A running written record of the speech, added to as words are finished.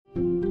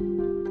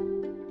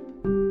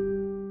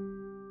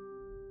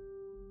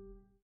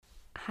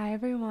Hi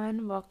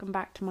everyone, welcome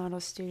back to Model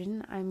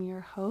Student. I'm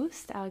your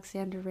host,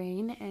 Alexander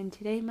Rain, and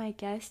today my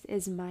guest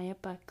is Maya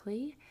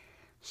Buckley.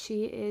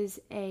 She is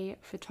a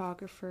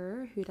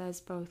photographer who does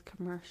both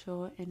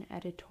commercial and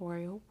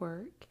editorial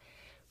work.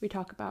 We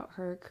talk about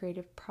her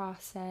creative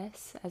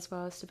process as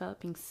well as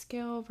developing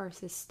skill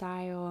versus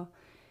style,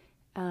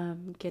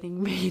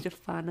 getting made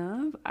fun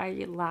of.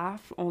 I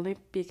laugh only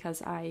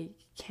because I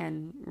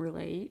can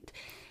relate,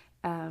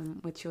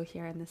 which you'll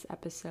hear in this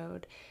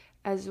episode,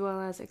 as well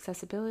as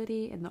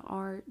accessibility in the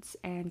arts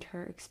and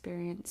her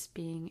experience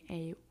being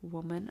a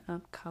woman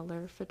of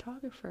color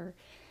photographer.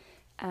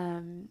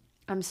 I'm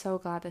so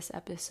glad this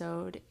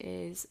episode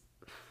is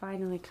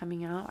finally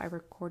coming out. I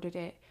recorded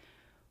it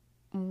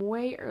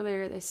way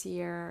earlier this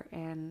year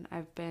and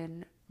I've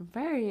been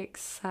very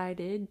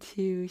excited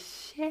to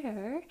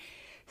share.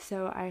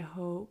 So I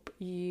hope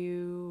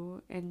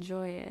you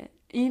enjoy it.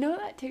 You know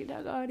that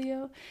TikTok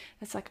audio?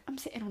 That's like, I'm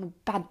sitting on a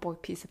bad boy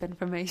piece of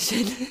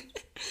information.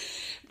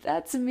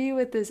 That's me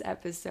with this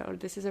episode.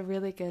 This is a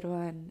really good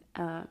one.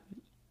 And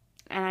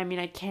I mean,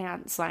 I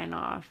can't sign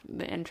off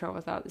the intro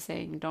without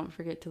saying, don't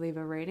forget to leave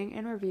a rating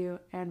and review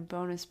and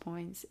bonus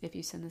points if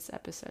you send this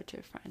episode to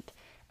a friend.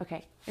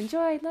 Okay,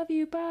 enjoy. Love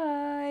you.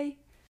 Bye.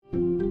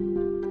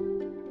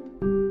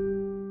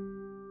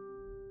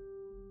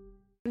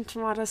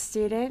 Model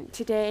Student.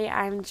 Today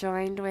I'm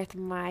joined with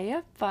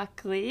Maya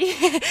Buckley,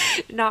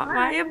 not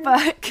Maya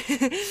Buck.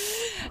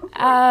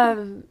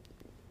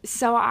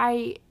 So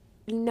I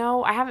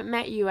know I haven't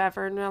met you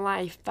ever in real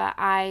life, but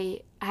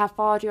I have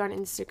followed you on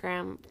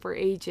Instagram for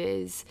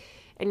ages,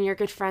 and you're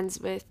good friends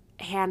with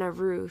Hannah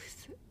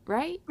Ruth,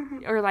 right? Mm-hmm.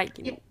 Or like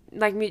Yeah.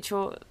 like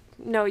mutual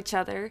know each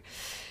other.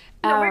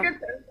 No, we're good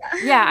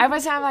friends. Yeah, I'm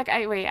like,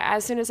 wait,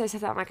 as soon as I said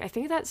that, I'm like, I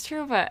think that's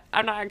true, but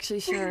I'm not actually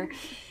sure.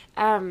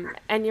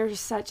 And you're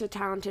such a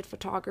talented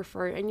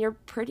photographer, and you're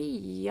pretty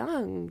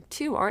young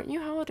too, aren't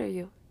you? How old are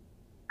you?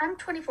 I'm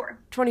 24.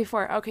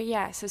 24. Okay,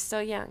 yeah, so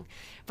still young.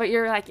 But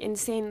you're like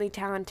insanely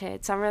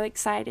talented. So I'm really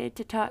excited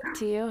to talk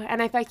to you.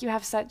 And I feel like you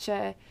have such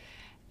a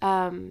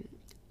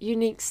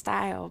unique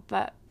style.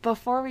 But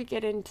before we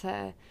get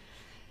into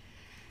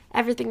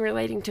everything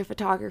relating to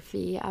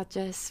photography,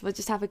 we'll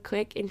just have a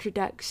quick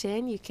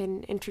introduction. You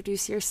can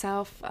introduce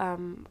yourself,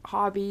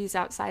 hobbies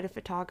outside of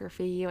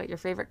photography, what your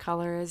favorite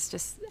color is,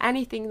 just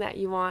anything that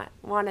you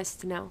want us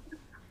to know.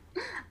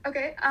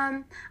 Okay,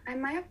 I'm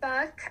Maya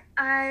Buck.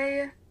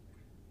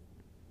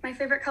 My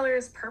favorite color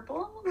is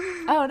purple.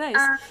 Oh, nice.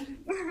 I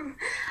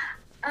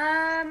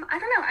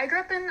don't know. I grew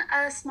up in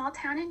a small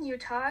town in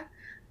Utah.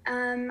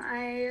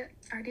 I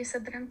already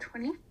said that I'm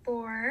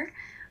 24.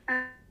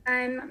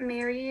 I'm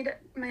married.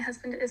 My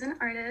husband is an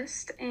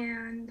artist,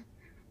 and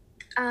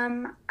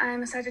I'm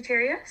a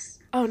Sagittarius.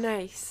 Oh,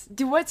 nice.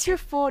 Do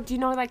you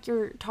know like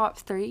your top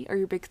three or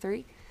your big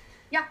three?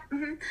 Yeah,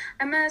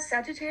 I'm a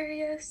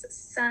Sagittarius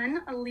sun,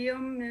 a Leo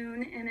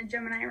moon, and a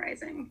Gemini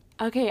rising.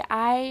 Okay,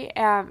 I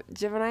am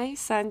Gemini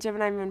sun,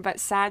 Gemini moon, but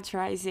Sag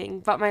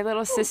rising. But my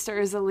little sister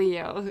is a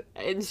Leo,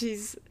 and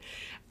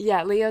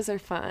Leos are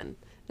fun.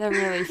 They're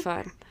really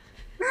fun.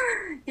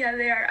 Yeah,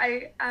 they are.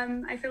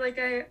 I feel like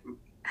I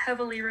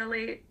heavily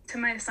relate to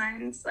my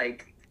signs.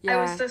 Like, I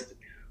Yeah. was just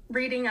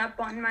reading up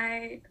on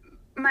my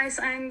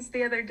signs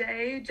the other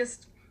day. I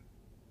just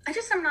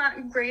am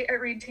not great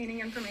at retaining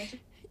information.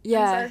 And so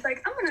I Yeah. was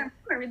like, I'm gonna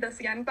read this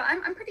again. But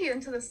I'm pretty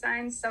into the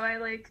signs, so I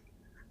don't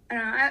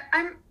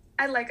know.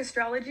 I like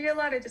astrology a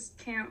lot. I just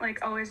can't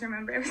like always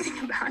remember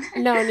everything about it.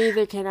 No,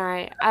 neither can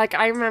I. Like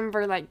I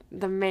remember like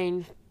the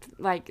main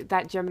like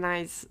that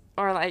Gemini's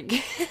or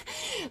like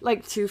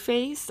like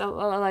two-faced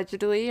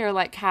allegedly or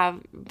like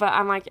have, but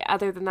I'm like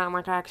other than that I'm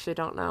like I actually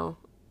don't know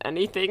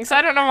anything. So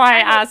I don't know why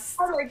I asked.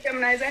 I like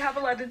Geminis. I have a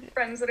lot of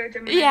friends that are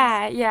Geminis.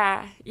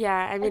 Yeah.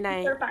 I mean,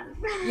 They're fun.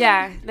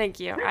 yeah, thank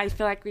you. I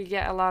feel like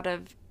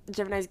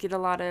Geminis get a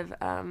lot of,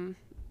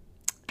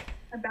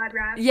 A bad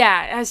rap.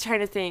 yeah, I was trying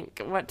to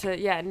think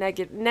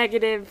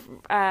negative,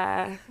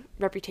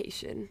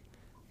 reputation.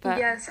 But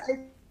Yes, I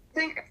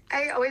think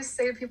I always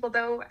say to people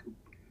though,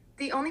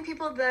 the only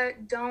people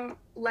that don't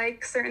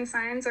like certain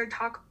signs or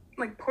talk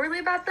like poorly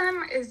about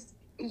them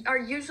are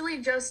usually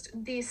just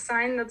the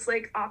sign that's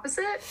like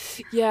opposite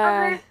of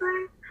yeah, their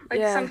sign. Like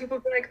yeah. some people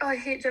be like, "Oh, I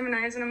hate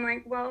Geminis," and I'm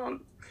like, "Well,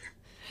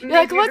 You're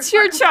like, maybe what's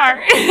you're your just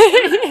chart?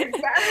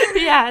 Yeah.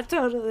 Yeah,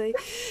 totally.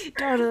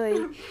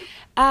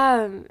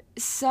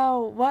 So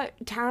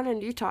what town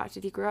in Utah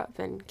did you grow up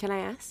in? Can I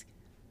ask?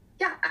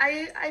 Yeah,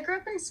 I grew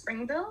up in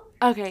Springville.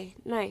 Okay,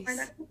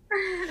 nice.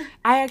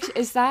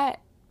 Is that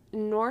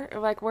north, or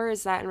like, where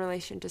is that in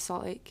relation to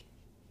Salt Lake?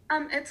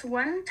 It's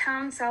one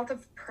town south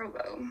of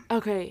Provo.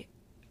 Okay,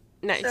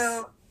 nice.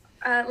 So,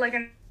 like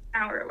an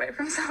hour away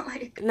from Salt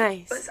Lake. But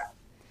Nice.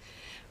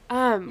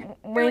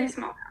 really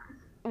small town.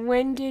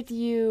 When did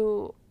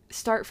you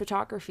start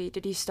photography?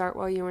 Did you start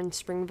while you were in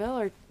Springville,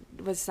 or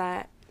was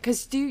that,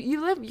 because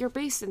you're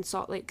based in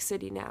Salt Lake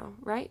City now,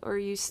 right? Or are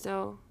you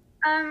still?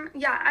 I'm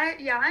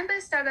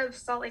based out of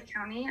Salt Lake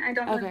County. I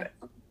don't Okay. live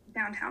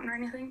downtown or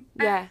anything.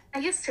 Yeah. I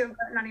used to,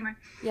 but not anymore.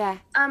 Yeah.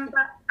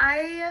 But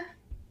I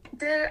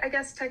did, I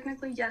guess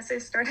technically, yes, I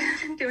started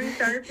doing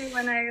photography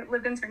when I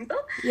lived in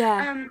Springfield.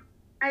 Yeah.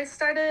 I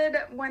started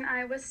when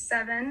I was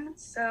 7,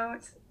 so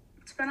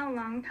it's been a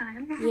long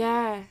time.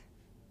 Yeah.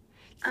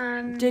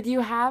 Did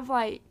you have,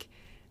 like,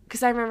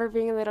 because I remember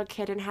being a little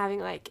kid and having,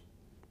 like,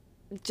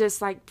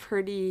 just, like,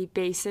 pretty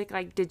basic,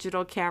 like,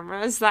 digital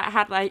cameras that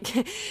had, like,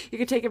 you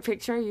could take a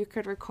picture, you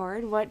could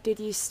record. What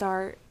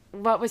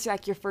was,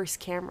 like, your first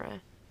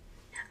camera?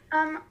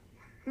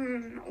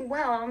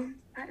 Well,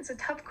 that is a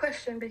tough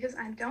question because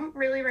I don't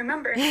really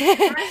remember.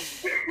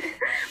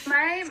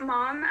 My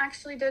mom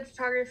actually did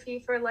photography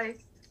for,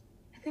 like,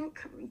 I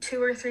think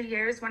 2 or 3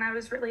 years when I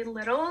was really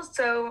little.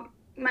 So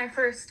my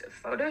first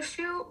photo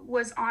shoot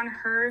was on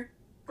her,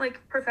 like,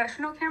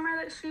 professional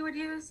camera that she would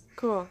use.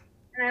 Cool.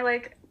 And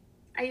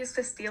I used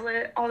to steal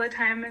it all the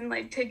time and,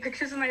 like, take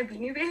pictures of my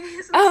Beanie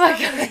Babies and Oh my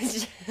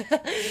stuff.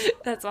 gosh.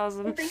 That's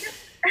awesome. I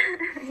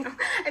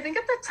think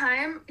at the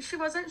time she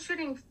wasn't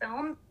shooting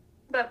film,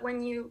 but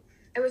it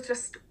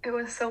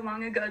was so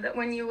long ago that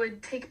when you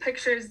would take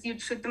pictures,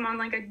 you'd shoot them on,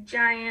 like, a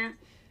giant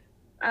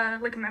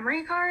like,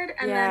 memory card,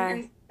 and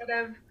then instead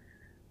of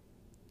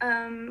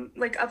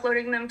like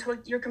uploading them to,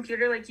 like, your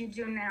computer like you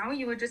do now,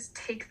 you would just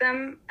take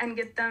them and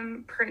get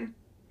them printed,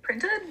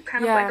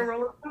 kind of like a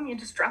roll of film. You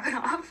just drop it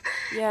off.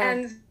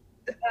 And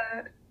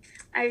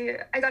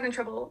I got in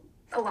trouble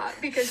a lot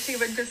because she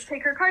would just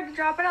take her card to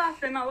drop it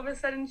off, and all of a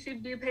sudden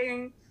she'd be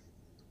paying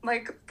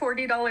like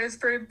 $40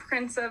 for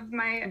prints of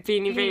my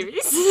Beanie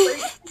Babies.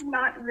 Like,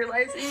 not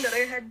realizing that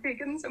I had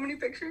taken so many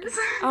pictures.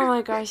 Oh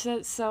my gosh,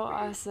 that's so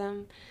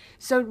awesome.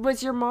 So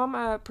was your mom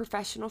a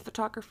professional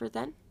photographer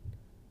then?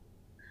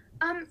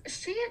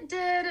 She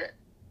did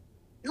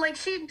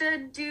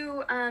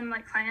do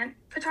like client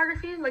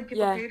photography, like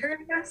people paid her,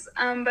 I guess.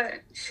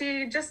 But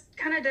she just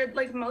kind of did,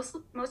 like, most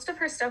of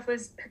her stuff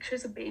was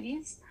pictures of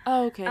babies.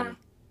 Oh, okay.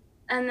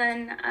 And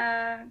then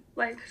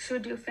like, she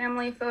would do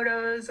family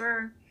photos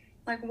or,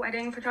 like,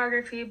 wedding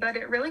photography, but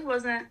it really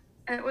wasn't,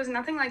 it was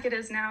nothing like it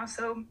is now.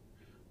 So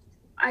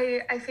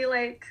I feel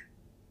like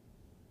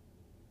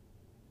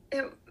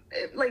it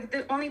like,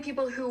 the only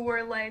people who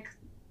were, like,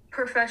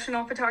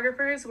 professional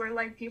photographers were,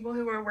 like, people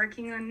who were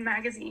working in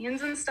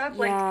magazines and stuff.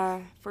 Yeah,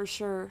 like, for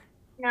sure.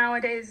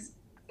 Nowadays,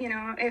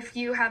 if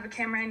you have a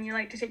camera and you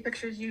like to take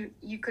pictures, you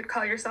could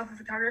call yourself a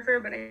photographer,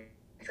 but I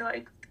feel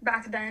like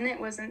back then it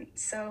wasn't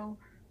so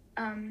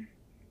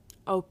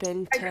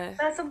open to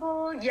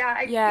accessible.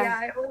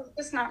 It was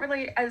just not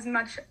really as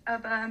much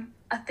of a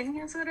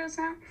thing as it is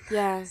now.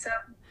 Yeah. So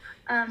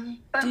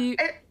but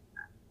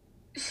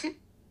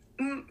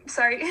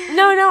sorry.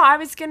 No, I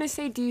was gonna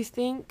say, do you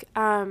think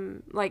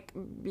like,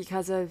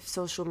 because of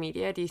social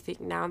media, do you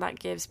think now that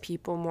gives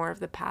people more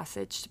of the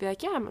passage to be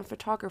like, yeah, I'm a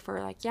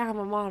photographer, like, yeah, I'm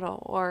a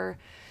model? Or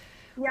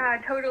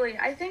yeah, totally.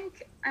 I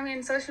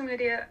mean, social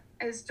media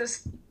has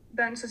just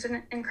been such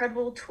an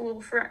incredible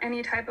tool for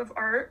any type of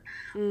art,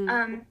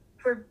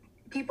 for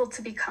people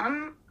to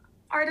become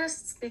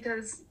artists,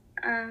 because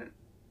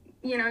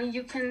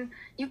you can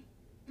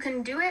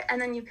do it and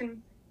then you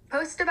can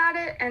post about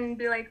it and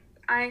be like,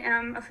 I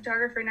am a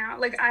photographer now.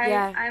 Like,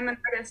 I'm an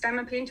artist, I'm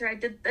a painter, I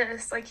did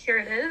this, like, here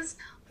it is.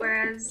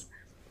 Whereas,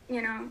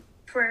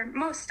 for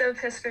most of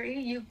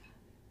history,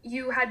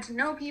 you had to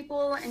know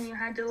people, and you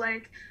had to,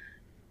 like,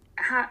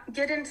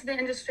 get into the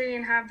industry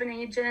and have an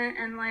agent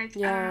and, like,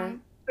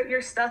 put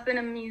your stuff in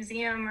a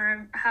museum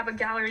or have a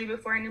gallery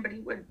before anybody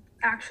would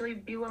actually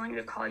be willing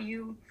to call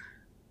you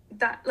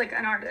that, like,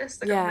 an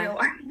artist, like a real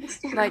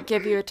artist. Like,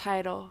 give you a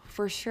title,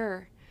 for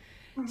sure.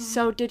 Mm-hmm.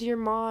 So did your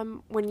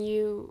mom,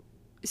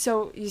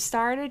 so you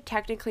started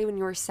technically when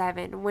you were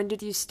 7. When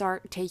did you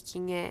start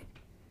taking it,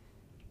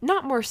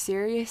 not more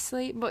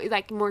seriously, but,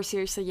 like, more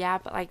seriously,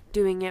 but, like,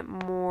 doing it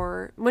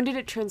more? When did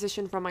it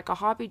transition from, like, a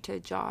hobby to a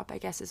job, I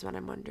guess, is what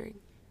I'm wondering.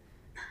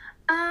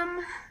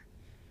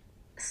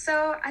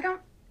 So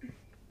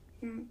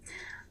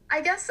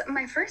I guess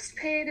my first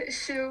paid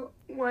shoot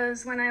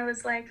was when I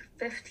was, like,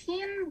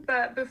 15,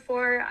 but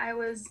before I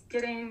was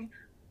getting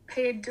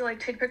paid to, like,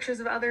 take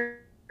pictures of other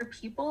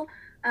people,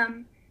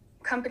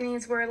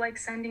 companies were, like,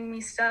 sending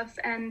me stuff,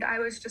 and I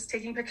was just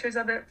taking pictures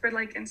of it for,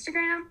 like,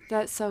 Instagram.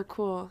 That's so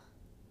cool.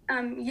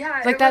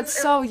 Like, that's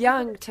so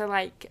young to,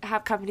 like,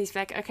 have companies be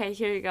like, okay,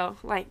 here you go,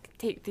 like,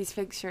 take these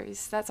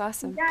pictures. That's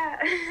awesome. Yeah,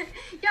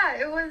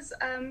 it was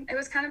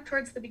kind of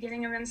towards the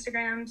beginning of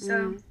Instagram,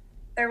 so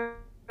there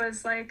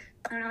was, like,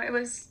 I don't know,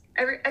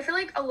 I feel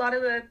like a lot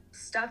of the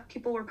stuff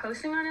people were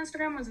posting on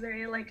Instagram was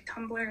very, like,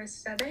 Tumblr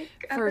aesthetic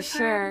at the time. For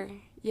sure,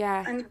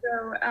 yeah. And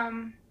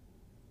so,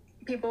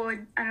 people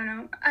would, I don't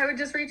know, I would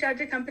just reach out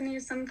to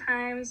companies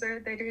sometimes,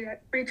 or they'd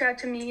reach out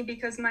to me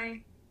because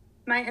my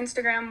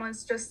Instagram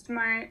was just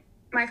my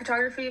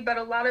photography, but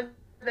a lot of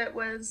it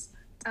was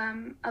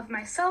of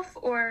myself,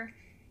 or,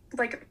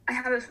 like, I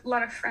had a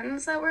lot of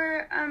friends that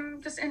were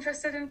just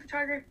interested in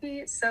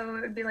photography, so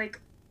it would be, like,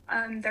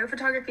 their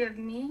photography of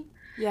me.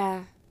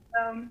 Yeah.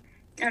 I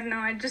don't know,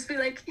 I'd just be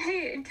like,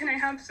 hey, can I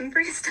have some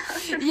free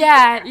stuff?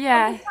 Yeah.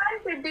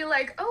 Sometimes they'd be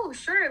like, oh,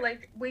 sure,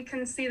 like, we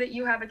can see that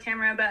you have a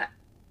camera, but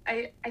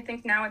I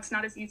think now it's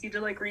not as easy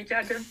to, like, reach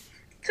out to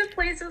to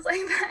places like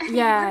that anymore.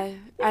 Yeah,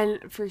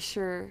 and for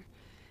sure.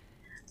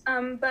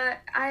 But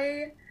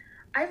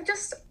I've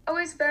just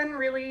always been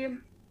really,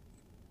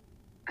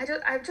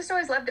 I've just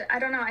always loved it. I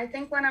don't know. I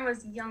think when I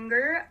was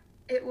younger,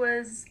 it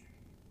was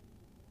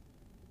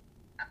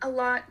a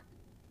lot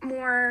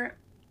more,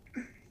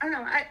 I don't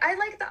know. I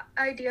like the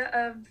idea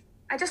of,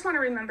 I just want to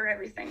remember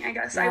everything, I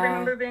guess. I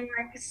remember being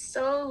like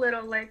so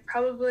little, like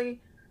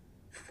probably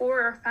 4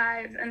 or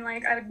 5, and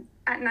like I would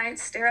at night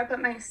stare up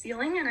at my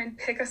ceiling and I'd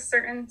pick a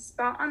certain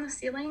spot on the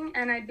ceiling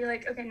and I'd be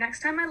like, okay,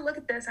 next time I look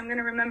at this, I'm going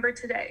to remember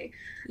today.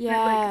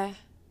 Yeah.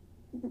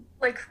 And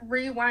like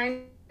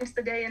rewind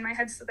the day in my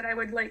head so that I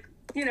would like,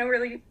 you know,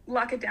 really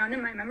lock it down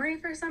in my memory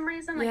for some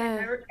reason. Like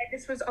I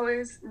just was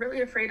always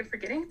really afraid of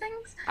forgetting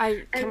things.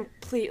 I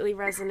completely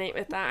resonate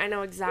with that. I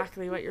know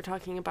exactly what you're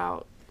talking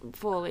about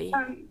fully.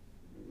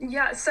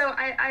 Yeah, so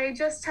I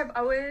just have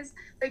always,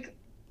 like,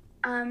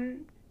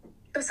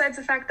 besides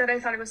the fact that I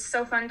thought it was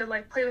so fun to,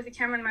 like, play with the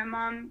camera, and my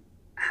mom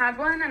had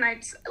one, and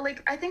I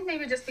think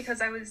maybe just because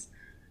I was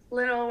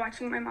little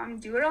watching my mom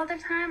do it all the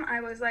time,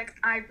 I was like,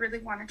 I really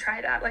want to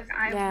try that. Like,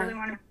 I really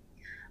want to,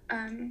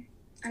 I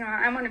don't know,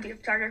 I want to be a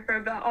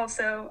photographer, but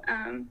also,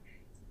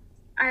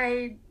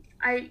 I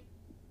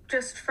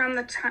just from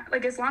the time,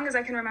 like, as long as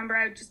I can remember,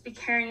 I would just be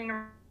carrying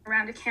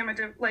around a camera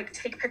to like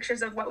take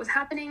pictures of what was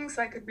happening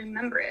so I could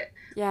remember it,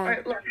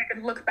 or like I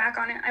could look back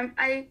on it.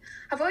 I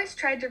have always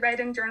tried to write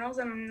in journals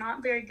and I'm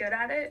not very good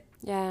at it.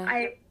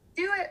 I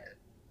do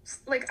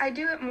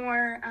it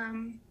more,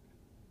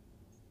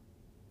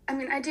 I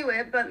mean, I do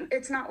it, but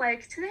it's not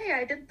like today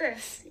I did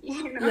this,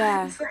 you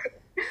know. It's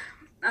like,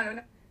 I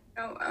don't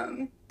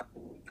know,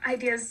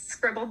 ideas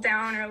scribbled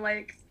down, or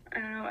like, I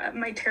don't know,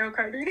 my tarot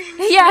card reading.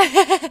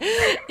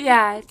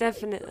 Yeah,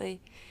 definitely.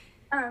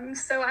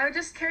 So I would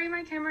just carry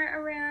my camera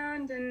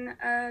around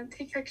and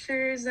take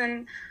pictures,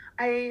 and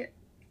I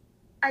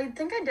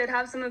think I did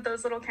have some of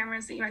those little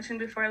cameras that you mentioned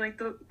before, like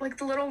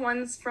the little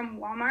ones from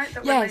Walmart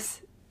that were like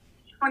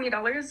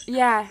 $20.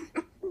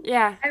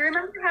 Yeah. I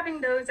remember having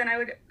those, and I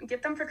would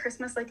get them for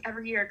Christmas like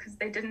every year because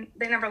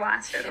they never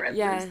lasted, or I'd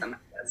lose them, I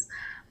guess.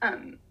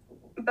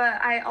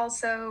 But I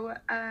also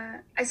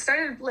I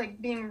started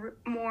like being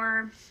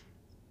more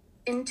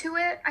into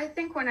it, I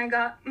think, when I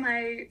got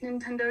my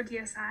Nintendo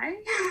DSi.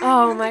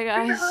 Oh my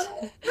gosh.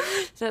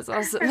 That's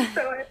awesome.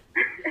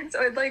 And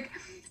so I'd like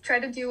try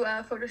to do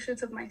photo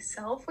shoots of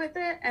myself with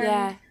it,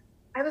 and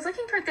I was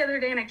looking for it the other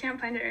day and I can't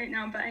find it right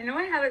now, but I know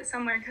I have it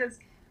somewhere because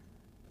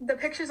the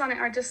pictures on it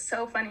are just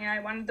so funny. I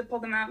wanted to pull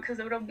them out because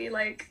it'll be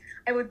like,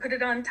 I would put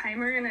it on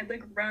timer and I'd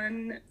like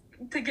run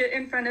to get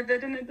in front of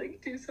it and I'd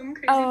like do some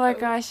crazy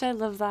gosh, I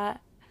love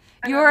that.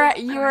 You're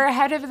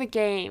ahead of the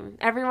game.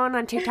 Everyone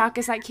on TikTok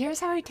is like,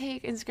 here's how I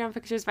take Instagram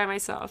pictures by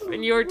myself,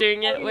 and you're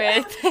doing it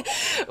with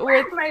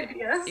my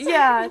ideas.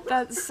 Yeah,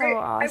 that's so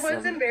awesome. I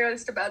was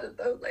embarrassed about it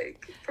though,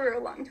 like for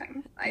a long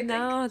time.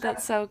 No,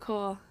 that's so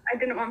cool. I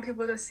didn't want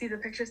people to see the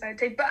pictures I'd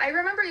take, but I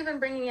remember even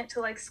bringing it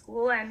to like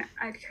school, and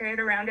I'd carry it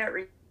around at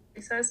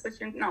recess, which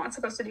you're not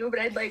supposed to do,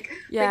 but I'd like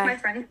make my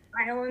friends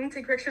smile and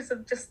take pictures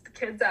of just the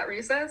kids at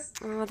recess.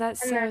 Oh,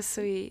 that's so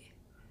sweet.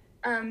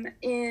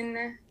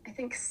 In I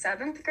think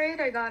 7th grade,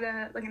 I got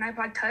an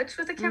iPod Touch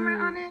with a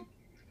camera on it.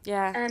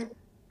 Yeah. And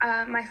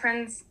my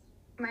friends,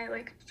 my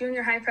like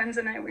junior high friends,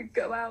 and I would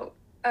go out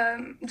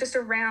just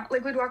around,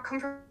 like we'd walk home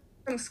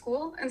from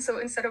school, and so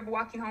instead of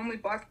walking home,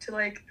 we'd walk to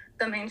like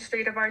the main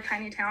street of our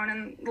tiny town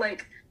and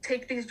like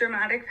take these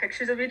dramatic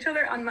pictures of each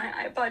other on my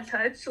iPod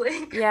Touch.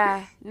 Like,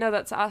 yeah, no,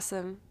 that's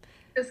awesome.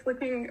 Just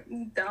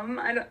looking dumb.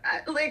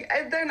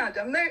 They're not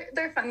dumb.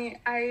 They're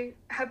funny. I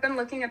have been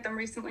looking at them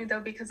recently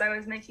though, because I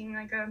was making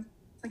like a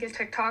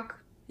TikTok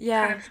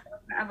kind of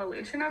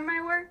evolution of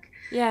my work.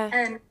 Yeah.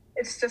 And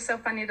it's just so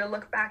funny to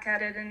look back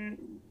at it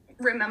and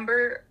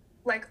remember,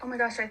 like, oh my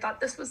gosh, I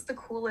thought this was the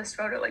coolest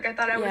photo. Like, I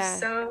thought I was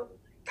so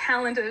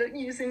talented at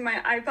using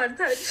my iPod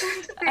Touch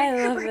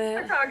to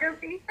make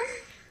photography.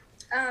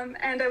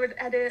 And I would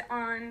edit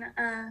on,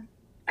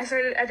 I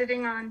started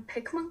editing on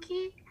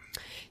PicMonkey.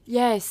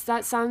 Yes,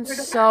 that sounds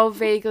so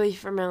vaguely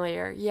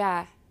familiar.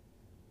 Yeah.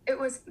 There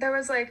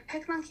was like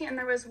PicMonkey, and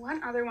there was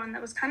one other one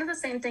that was kind of the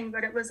same thing,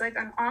 but it was like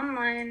an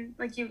online,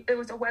 like it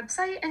was a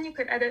website and you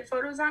could edit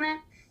photos on it.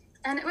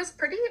 And it was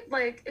pretty,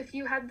 like, if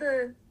you had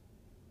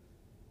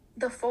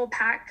the full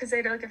pack, because they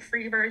had like a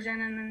free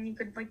version and then you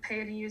could like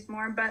pay to use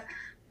more, but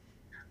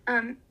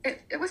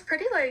it was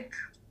pretty like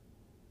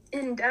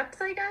in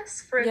depth, I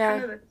guess, for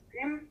kind of the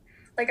time.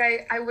 Like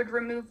I would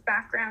remove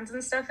backgrounds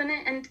and stuff in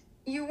it, and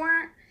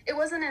it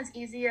wasn't as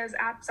easy as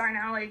apps are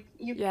now. Like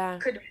you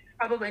could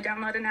probably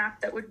download an app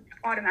that would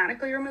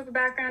automatically remove a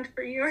background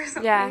for you or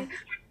something.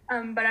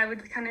 Yeah. But I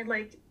would kind of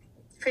like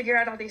figure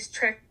out all these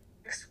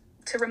tricks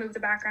to remove the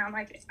background.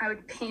 Like I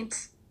would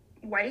paint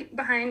white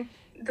behind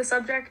the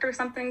subject or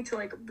something to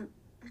like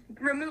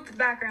remove the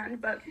background.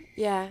 But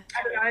I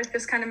don't know, I was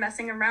just kind of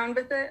messing around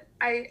with it.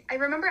 I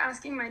remember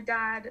asking my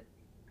dad,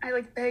 I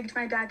like begged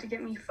my dad to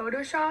get me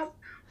Photoshop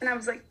when I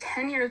was like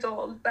 10 years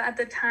old. But at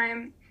the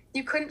time,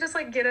 you couldn't just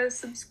like get a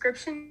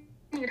subscription.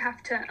 You'd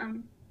have to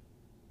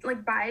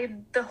like buy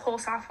the whole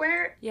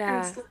software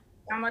Yeah. and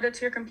download it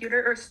to your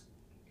computer, or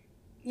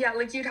yeah,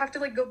 like you'd have to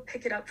like go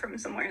pick it up from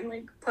somewhere and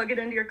like plug it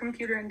into your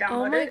computer and Oh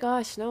download my it.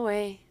 gosh, no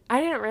way. I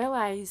didn't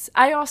realize.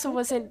 I also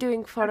wasn't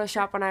doing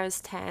Photoshop when I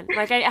was 10.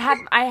 Like I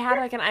had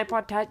like an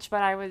iPod Touch, but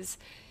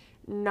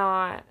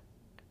not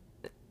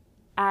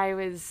I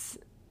was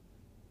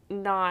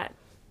not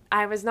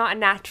I was not a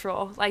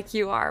natural like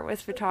you are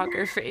with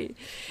photography.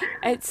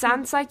 It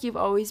sounds like you've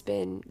always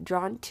been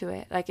drawn to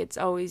it. Like it's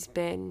always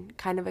been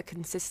kind of a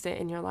consistent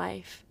in your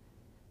life.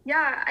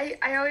 Yeah,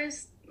 I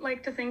always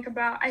like to think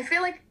about, I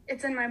feel like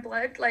it's in my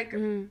blood. Like,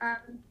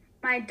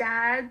 my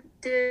dad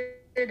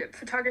did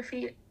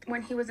photography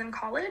when he was in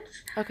college.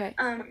 Okay.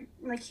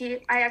 Like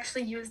I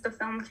actually used the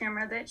film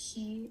camera that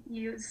he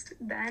used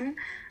then.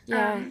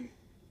 Yeah.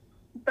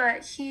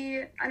 But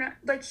he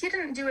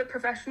didn't do it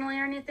professionally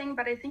or anything,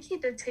 but I think he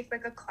did take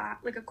like a class,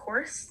 like a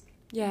course.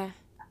 Yeah.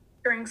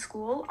 During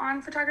school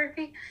on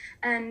photography,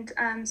 and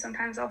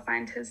sometimes I'll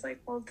find his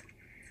like old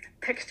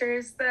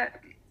pictures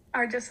that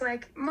are just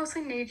like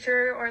mostly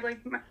nature, or like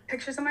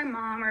pictures of my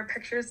mom, or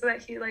pictures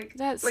that he like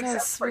That's like so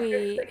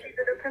sweet. that he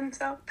did of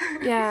himself.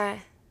 Yeah.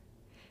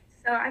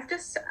 So I've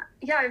just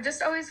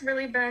always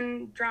really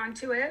been drawn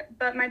to it.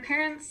 But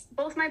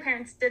both my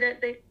parents did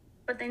it.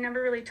 But they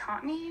never really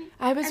taught me.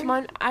 I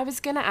was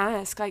gonna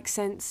ask, like,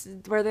 since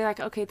were they like,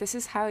 okay, this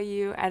is how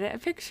you edit a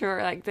picture,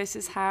 or like this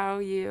is how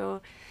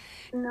you.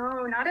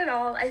 No, not at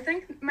all. I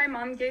think my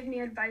mom gave me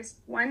advice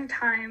one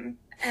time,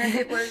 and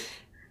it was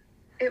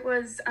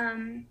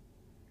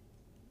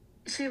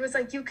she was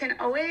like, you can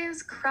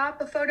always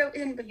crop a photo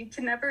in, but you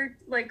can never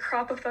like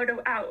crop a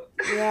photo out.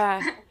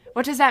 Yeah.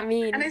 What does that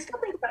mean? And I still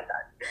think about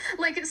that.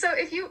 Like, so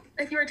if you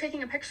were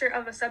taking a picture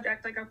of a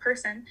subject, like a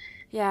person,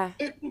 yeah,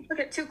 if you took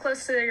it too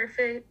close to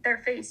their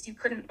face, you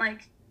couldn't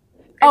like.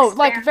 Oh,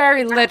 like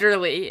very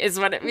literally is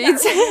what it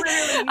means. Yeah,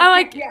 I'm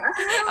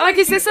like,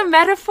 is this a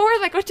metaphor?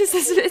 Like, what does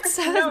this make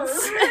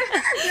sense?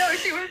 No,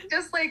 she was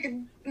just like,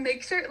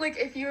 make sure, like,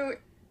 if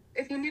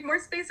you need more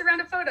space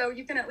around a photo,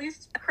 you can at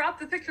least crop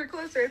the picture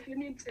closer if you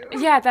need to.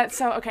 Yeah, that's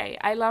so okay.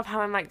 I love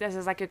how I'm like, this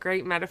is like a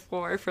great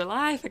metaphor for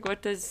life. Like,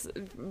 what does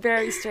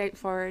very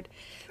straightforward.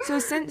 So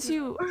since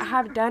you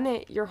have done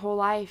it your whole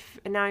life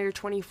and now you're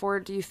 24,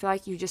 do you feel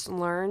like you just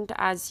learned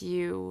as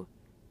you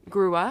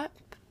grew up?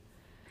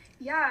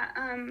 Yeah.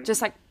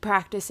 Just like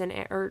practice and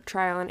or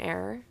trial and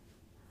error.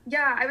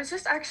 Yeah, I was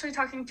just actually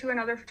talking to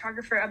another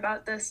photographer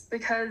about this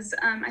because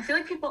I feel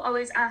like people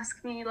always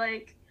ask me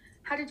like,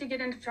 how did you get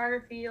into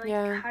photography? Like,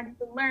 how did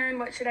you learn?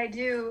 What should I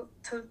do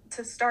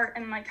to start?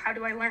 And like, how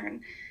do I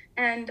learn?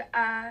 And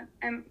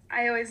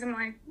I always am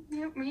like,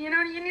 you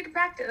need to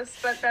practice.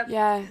 But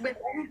that's with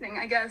anything,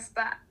 I guess.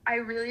 But I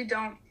really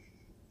don't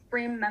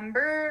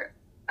remember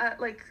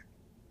like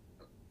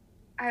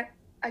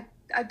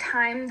a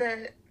time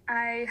that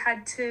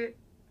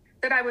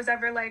I was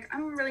ever like,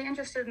 I'm really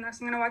interested in this.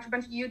 I'm going to watch a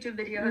bunch of YouTube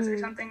videos or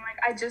something. Like,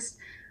 I just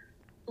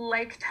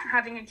liked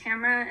having a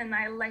camera and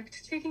I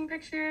liked taking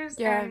pictures.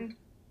 And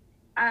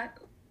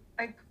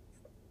like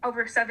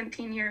over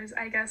 17 years,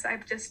 I guess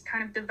I've just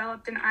kind of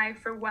developed an eye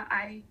for what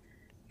I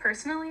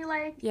personally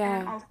like.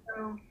 And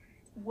also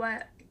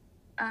what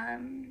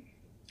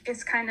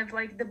is kind of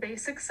like the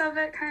basics of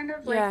it, kind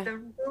of like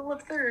the rule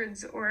of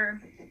thirds,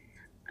 or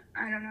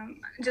I don't know,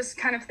 just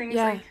kind of things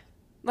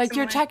like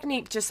your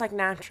technique just like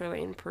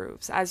naturally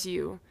improves as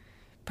you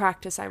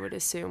practice, I would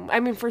assume. I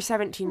mean, for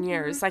 17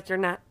 years, like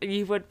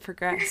you would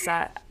progress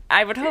at,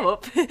 I would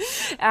hope,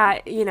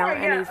 at,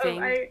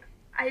 anything.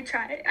 I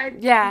try. I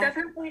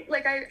definitely,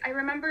 like, I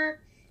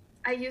remember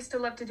I used to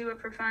love to do it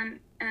for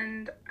fun,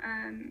 and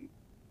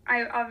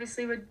I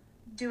obviously would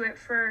do it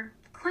for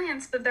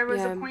clients, but there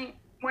was a point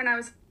when I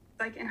was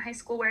like in high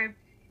school where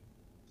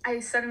I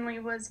suddenly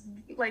was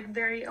like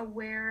very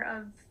aware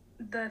of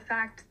the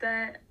fact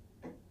that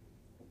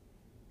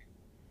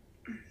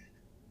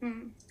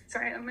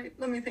sorry,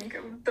 let me think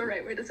of the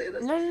right way to say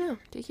this. No.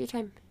 Take your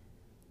time.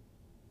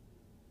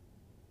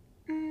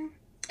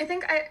 I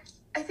think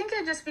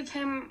I just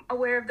became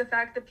aware of the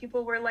fact that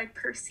people were like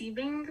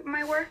perceiving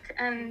my work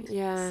and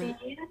seeing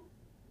it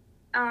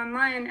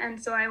online,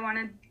 and so I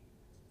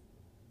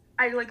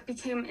like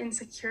became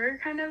insecure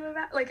kind of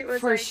about, like, it was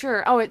for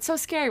sure. Oh, it's so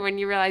scary when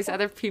you realize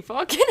other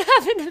people can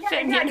have an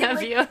opinion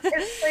of you.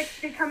 It's like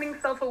becoming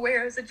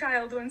self-aware as a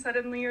child when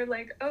suddenly you're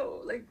like,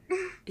 oh, like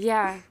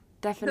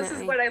definitely. This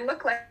is what I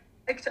look like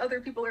to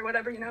other people or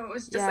whatever, It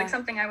was just like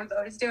something I was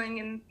always doing,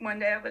 and one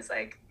day I was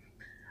like,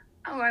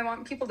 oh, I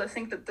want people to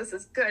think that this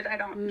is good. I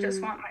don't just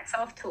want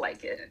myself to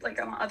like it. Like,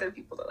 I want other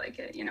people to like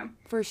it,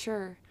 For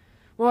sure.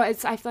 Well, I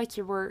feel like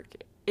your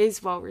work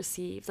is well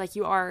received. Like,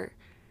 you are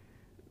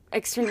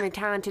extremely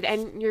talented,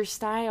 and your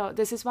style,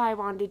 this is why I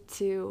wanted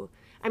to,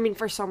 I mean,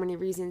 for so many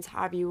reasons,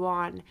 have you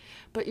on,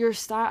 but your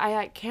style,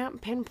 I can't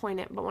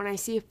pinpoint it, but when I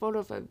see a photo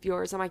of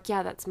yours, I'm like,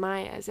 yeah, that's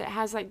Maya's. It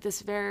has like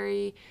this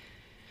very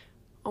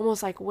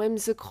almost like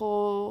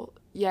whimsical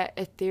yet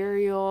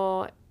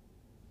ethereal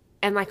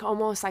and like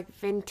almost like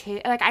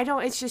vintage, like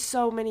it's just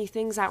so many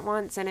things at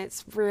once, and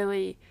it's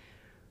really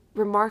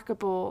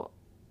remarkable.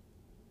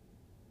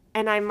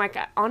 and I'm like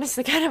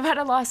honestly kind of at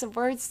a loss of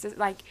words to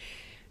like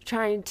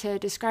trying to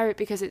describe it,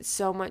 because it's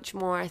so much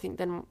more, I think,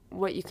 than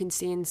what you can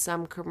see in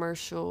some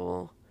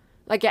commercial.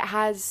 Like, it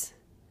has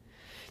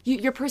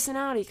your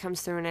personality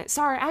comes through in it.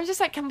 Sorry, I was just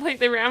like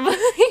completely rambling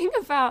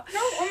about. No,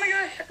 oh my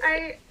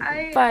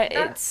gosh, But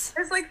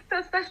it's like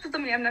so special to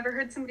me. I've never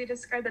heard somebody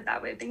describe it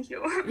that way. Thank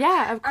you.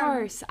 Yeah, of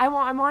course. I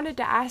wanted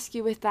to ask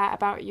you with that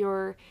about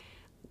your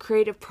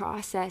creative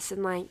process,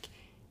 and like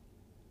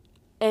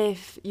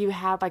if you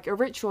have like a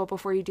ritual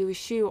before you do a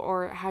shoot,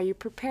 or how you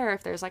prepare,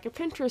 if there's like a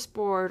Pinterest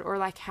board, or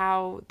like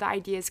how the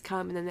ideas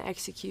come and then the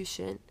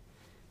execution.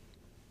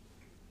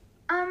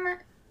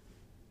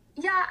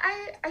 Yeah,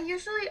 I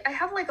usually I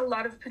have like a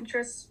lot of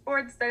Pinterest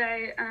boards that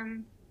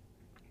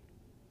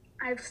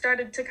I've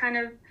started to kind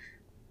of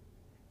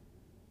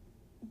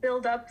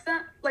build up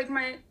that like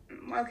my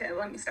okay,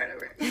 let me start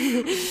over.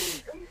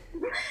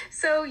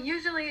 So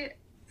usually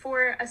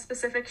for a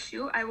specific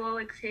shoot, I will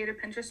like create a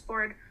Pinterest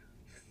board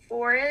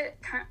for it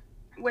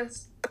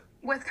with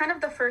kind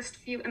of the first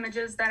few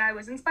images that I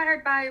was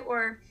inspired by,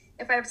 or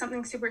if I have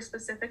something super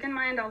specific in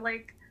mind, I'll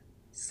like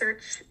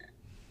search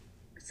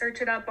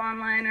it up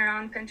online or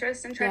on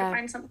Pinterest and try to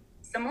find something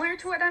similar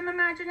to what I'm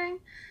imagining.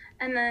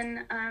 And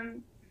then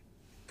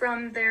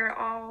from there,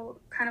 I'll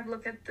kind of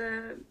look at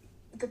the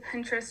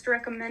Pinterest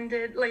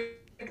recommended,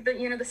 like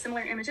the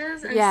similar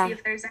images, and see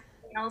if there's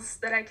anything else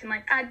that I can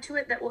like add to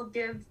it that will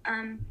give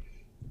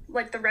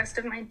like the rest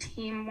of my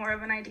team more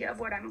of an idea of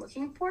what I'm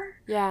looking for.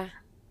 Yeah.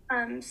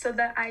 So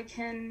that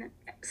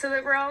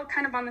we're all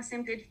kind of on the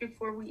same page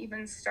before we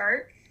even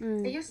start. I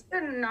used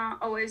to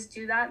not always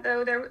do that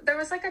though. There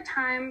was like a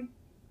time,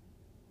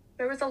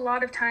 there was a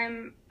lot of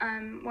time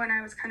when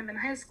I was kind of in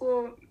high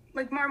school,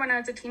 like more when I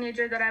was a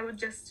teenager, that I would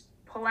just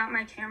pull out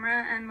my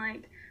camera and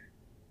like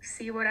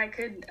see what I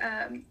could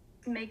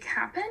make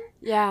happen.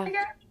 Yeah. I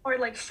guess, or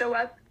like show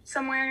up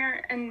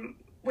somewhere and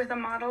with a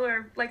model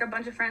or like a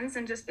bunch of friends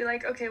and just be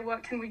like, okay,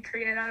 what can we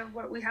create out of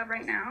what we have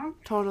right now?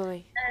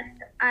 Totally.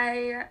 And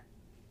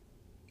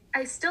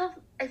I feel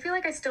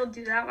like I still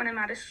do that when I'm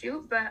at a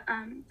shoot, but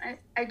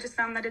I just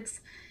found that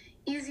it's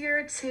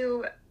easier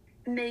to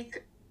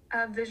make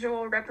a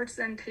visual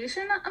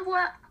representation of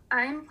what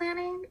I'm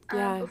planning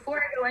before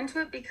I go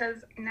into it,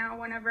 because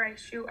now whenever I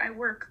shoot, I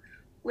work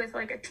with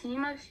like a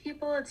team of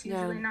people. It's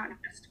usually not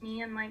just me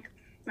and like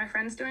my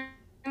friends doing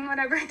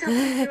whatever I tell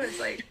them to do.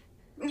 It's like,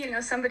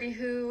 somebody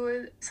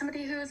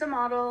who's a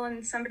model,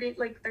 and somebody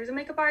like there's a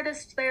makeup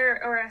artist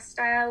there or a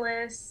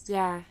stylist.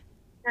 Yeah.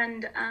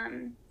 And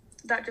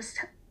that just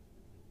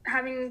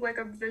having like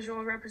a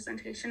visual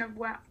representation of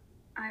what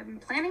I'm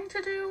planning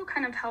to do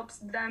kind of helps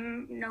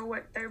them know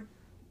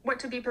what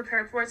to be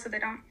prepared for, so they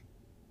don't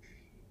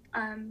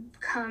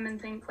come and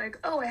think like,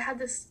 oh, I had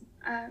this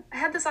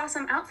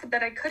awesome outfit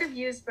that I could have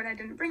used but I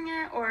didn't bring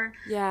it. Or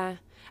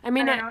I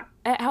mean,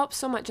 it helps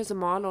so much as a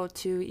model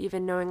to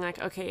even knowing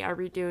like, okay, are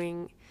we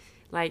doing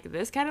like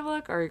this kind of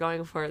look, or are we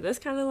going for this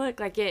kind of look?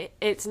 Like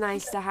it's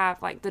nice to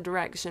have like the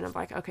direction of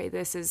like, okay,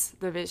 this is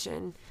the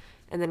vision,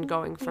 and then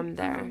going from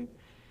there.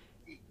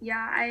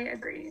 Yeah, I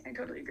agree. I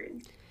totally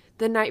agree.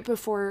 The night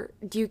before,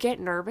 do you get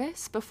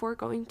nervous before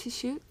going to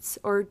shoots,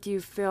 or do you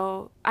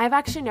feel? I've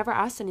actually never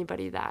asked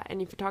anybody that,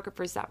 any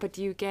photographers that, but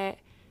do you get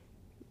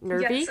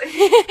nervy?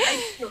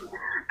 Yes,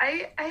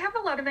 I have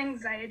a lot of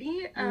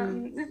anxiety.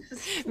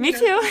 Me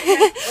too.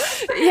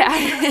 Yeah.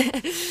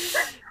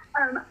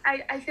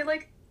 I feel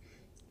like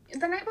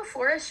the night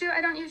before a shoot,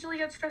 I don't usually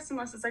get stressed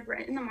unless it's like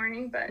right in the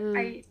morning, but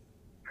I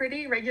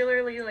pretty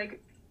regularly,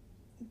 like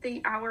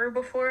the hour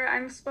before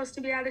I'm supposed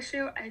to be at a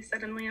shoot, I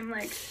suddenly am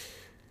like,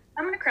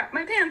 I'm gonna crap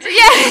my pants.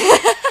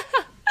 Yeah.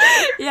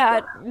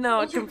 Yeah,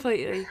 no,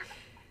 completely.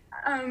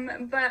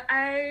 But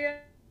I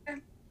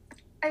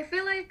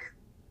feel like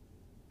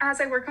as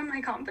I work on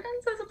my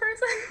confidence as a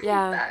person,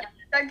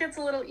 that gets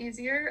a little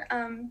easier.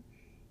 When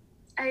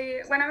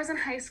I was in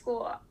high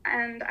school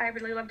and I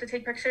really loved to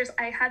take pictures,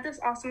 I had this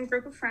awesome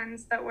group of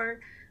friends that were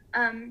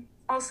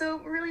also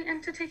really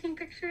into taking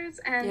pictures,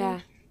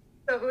 and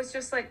so it was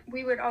just like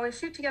we would always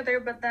shoot together.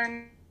 But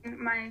then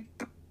my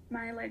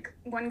like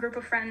one group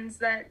of friends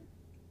that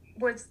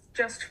was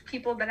just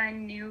people that I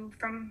knew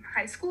from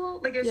high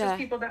school, like it was just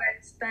people that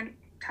I spent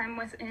time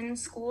with in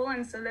school,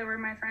 and so they were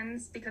my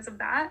friends because of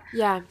that.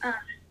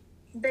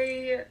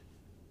 They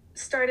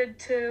started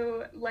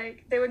to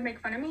like, they would make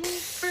fun of me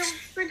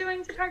for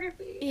doing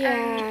photography.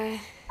 And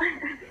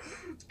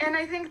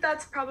I think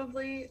that's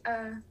probably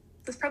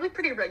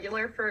pretty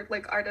regular for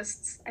like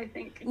artists. I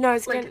think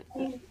it's like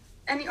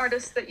any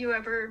artist that you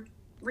ever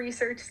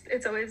researched,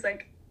 it's always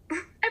like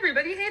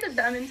everybody hated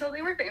them until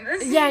they were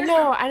famous.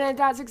 And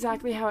that's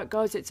exactly how it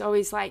goes. It's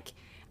always like,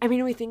 I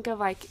mean, we think of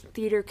like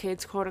theater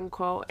kids, quote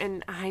unquote,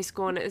 in high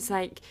school, and it's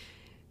like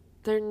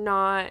they're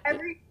not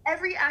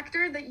every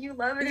actor that you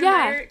love and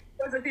admire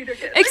was a theater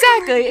kid.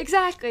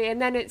 Exactly.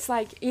 And then it's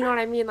like, you know what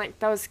I mean? Like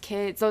those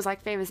kids, those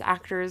like famous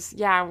actors,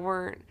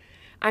 weren't,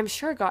 I'm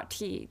sure got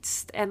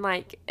teased, and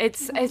like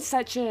it's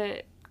such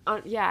a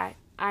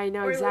I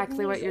know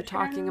exactly what you're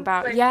talking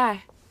about.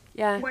 Like,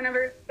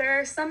 whenever there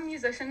are some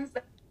musicians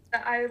that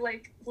I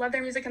like love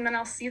their music, and then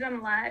I'll see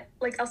them live,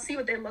 like I'll see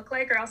what they look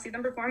like, or I'll see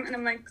them perform, and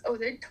I'm like, oh,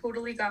 they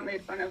totally got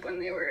made fun of when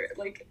they were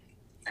like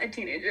a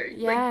teenager.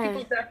 Yeah. Like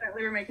people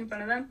definitely were making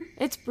fun of them.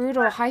 It's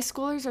brutal. High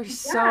schoolers are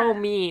so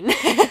mean.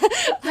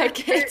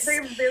 Like they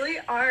really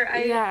are.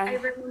 Yeah. I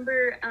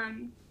remember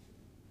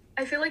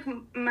I feel like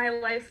my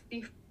life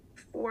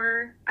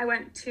before I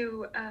went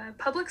to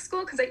public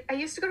school, because I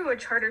used to go to a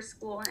charter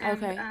school,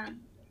 and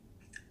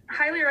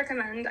highly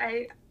recommend.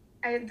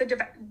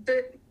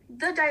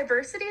 The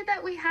diversity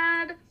that we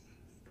had,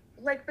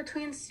 like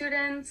between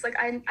students, like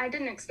I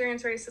didn't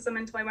experience racism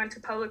until I went to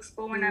public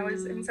school when I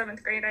was in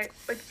 7th grade. I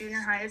like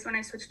junior high is when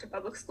I switched to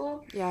public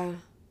school. Yeah.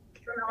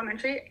 From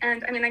elementary,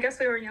 and I mean, I guess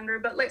we were younger,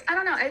 but like I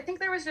don't know. I think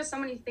there was just so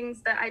many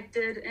things that I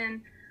did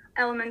in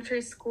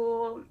elementary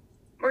school,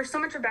 or so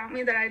much about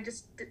me that I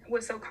just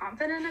was so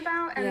confident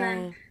about, and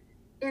then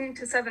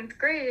into 7th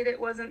grade, it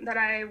wasn't that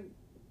I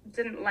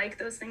didn't like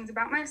those things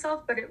about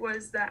myself, but it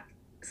was that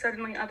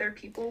suddenly other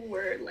people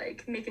were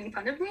like making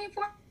fun of me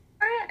for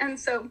it, and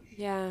so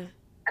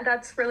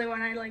that's really when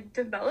I like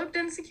developed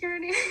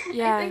insecurity.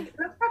 I think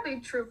that's probably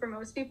true for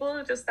most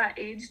people. Just that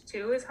age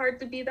too is hard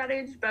to be that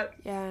age, but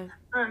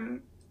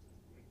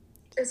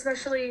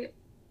especially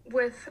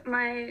with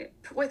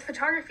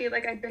photography,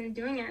 like I'd been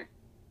doing it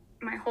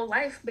my whole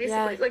life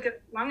basically, like as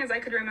long as I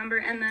could remember.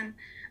 And then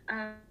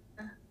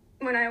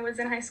when I was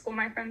in high school,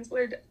 my friends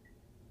would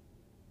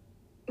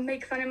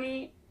make fun of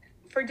me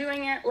for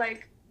doing it,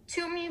 like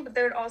to me, but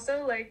they would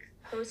also like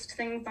post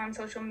things on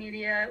social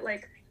media,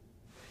 like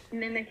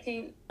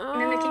mimicking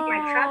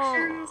my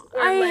captions.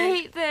 I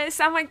hate this.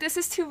 I'm like, this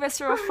is too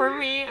visceral for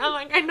me. I'm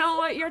like, I know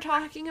what you're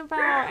talking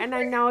about, and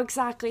I know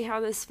exactly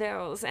how this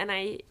feels, and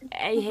I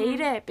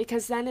hate it,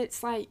 because then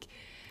it's like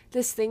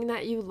this thing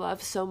that you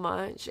love so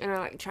much and are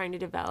like trying to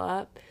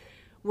develop,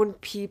 when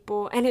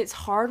people, and it's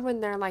hard when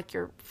they're like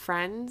your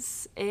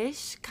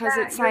friends-ish, because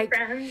it's like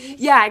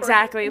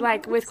exactly,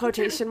 like with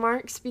quotation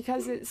marks,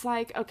 because it's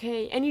like,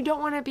 okay, and you don't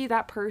want to be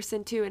that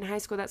person too in high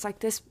school that's like,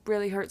 this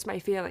really hurts my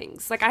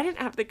feelings. Like I didn't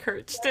have the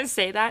courage to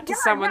say that to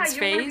someone's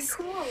face.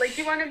 You want to be cool, like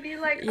you want to be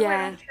like, oh,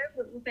 I don't care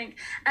what you think,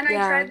 and I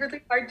tried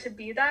really hard to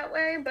be that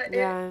way, but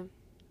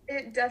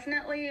it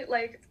definitely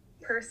like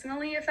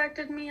personally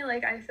affected me.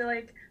 Like I feel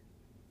like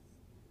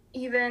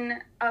even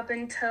up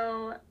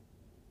until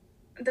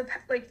the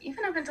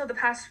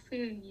past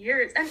few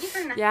years, and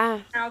even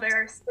now there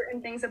are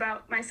certain things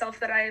about myself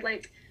that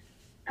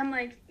I'm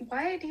like,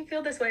 why do you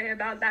feel this way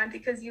about that?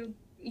 Because you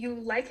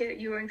like it,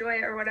 you enjoy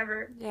it, or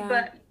whatever.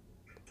 But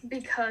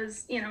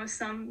because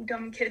some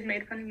dumb kid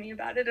made fun of me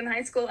about it in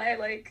high school, I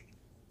like,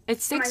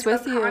 it sticks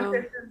with you.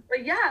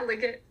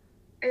 Like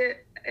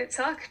it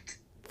sucked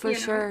for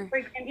sure.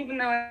 Like, and even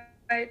though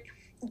I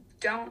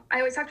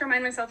always have to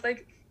remind myself,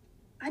 like,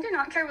 I do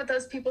not care what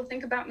those people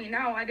think about me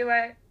now. Why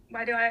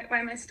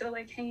am I still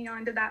like hanging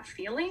on to that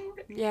feeling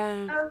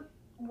of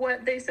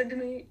what they said to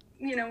me,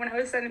 when I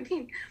was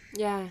 17?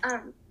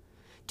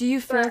 Do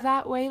you feel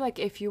that way? Like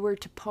if you were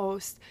to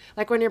post,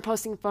 like when you're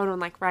posting a photo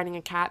and like writing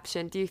a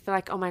caption, do you feel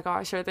like, oh my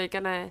gosh, are they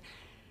gonna,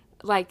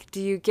 like,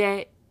 do you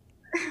get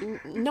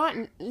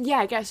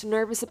I guess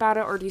nervous about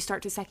it, or do you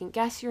start to second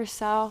guess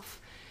yourself?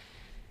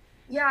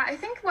 I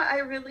think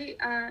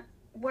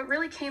what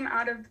really came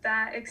out of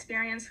that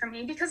experience for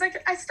me, because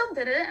I still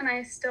did it, and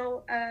I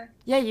still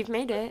you've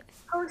made it,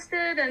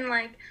 posted, and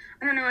like,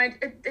 I don't know,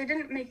 it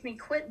didn't make me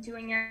quit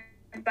doing it,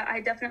 but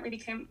I definitely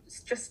became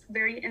just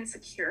very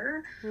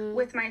insecure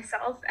with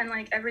myself, and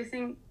like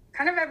everything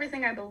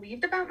I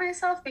believed about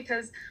myself,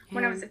 because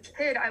when I was a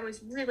kid I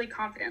was really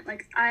confident.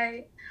 Like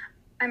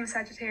I'm a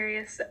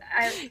Sagittarius.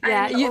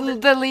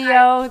 The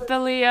Leo,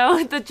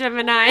 the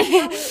Gemini.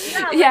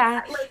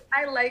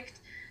 I liked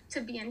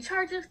to be in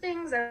charge of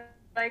things. I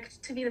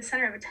liked to be the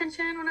center of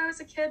attention when I was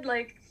a kid.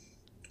 Like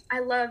I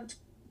loved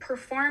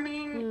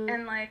performing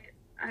and like,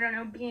 I don't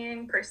know,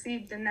 being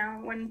perceived. And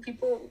now when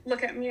people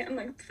look at me, I'm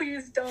like,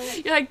 please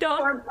don't. You're like, don't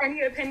form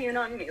any opinion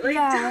on me. Like,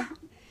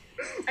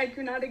 I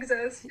do not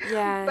exist.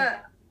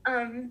 But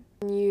when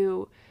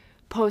you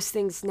post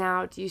things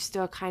now, do you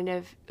still kind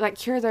of like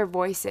hear their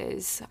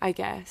voices, I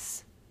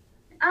guess?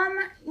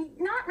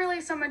 Not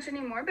really so much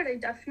anymore, but I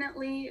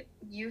definitely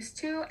used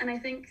to, and I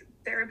think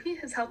therapy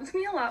has helped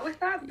me a lot with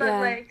that.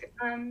 But like,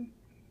 I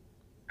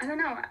don't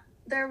know,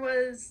 there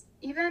was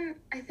even,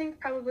 I think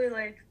probably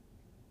like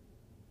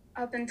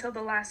up until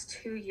the last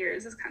 2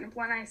 years is kind of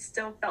when I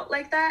still felt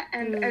like that.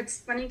 And it's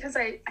funny because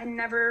I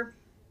never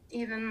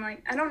even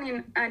like, I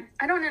don't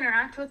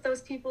interact with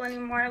those people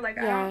anymore. Like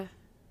I don't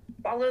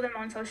follow them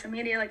on social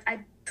media. Like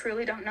I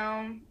truly don't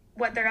know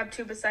what they're up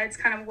to besides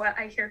kind of what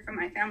I hear from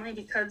my family,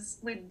 because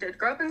we did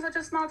grow up in such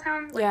a small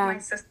town. Like my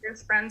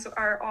sister's friends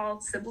are all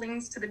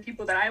siblings to the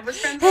people that I was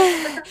friends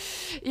with.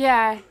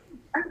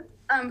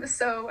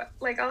 So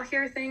like I'll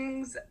hear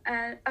things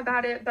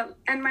about it,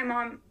 and my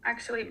mom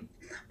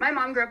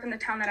grew up in the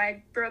town that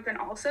I grew up in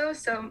also.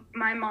 So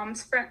my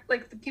mom's friend,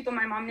 like the people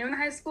my mom knew in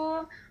high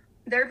school,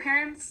 their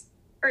parents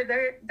or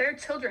their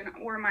children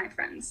were my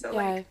friends. So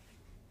like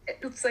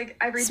it's like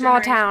every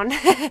Small generation.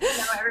 town.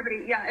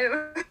 Everybody, yeah, it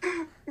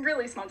was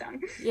really small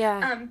town. Yeah.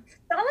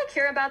 But I'll like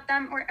hear about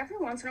them, or every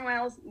once in a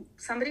while,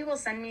 somebody will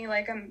send me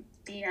like a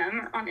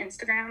DM on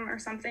Instagram or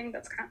something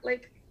that's kind of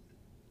like,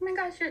 oh my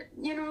gosh,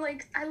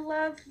 like I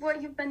love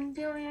what you've been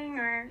doing,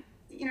 or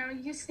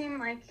you seem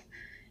like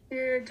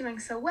you're doing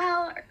so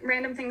well,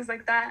 random things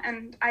like that,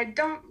 and I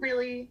don't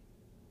really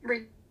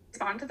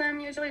respond to them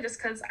usually,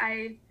 just because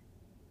I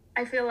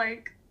feel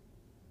like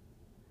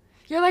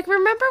You're like,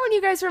 remember when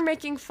you guys were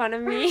making fun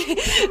of me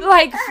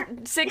like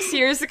 6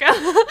 years ago?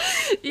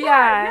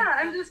 Yeah. yeah,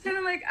 I'm just kind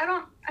of like, I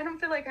don't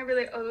feel like I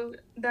really owe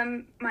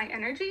them my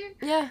energy,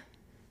 Yeah.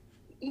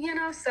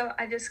 So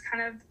I just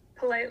kind of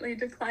politely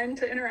decline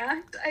to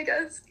interact, I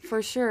guess.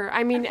 For sure.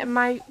 I mean,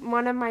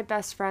 one of my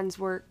best friends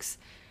works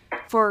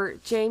for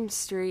James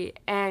Street,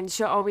 and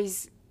she'll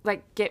always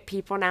like get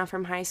people now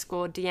from high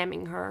school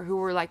DMing her who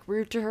were like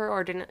rude to her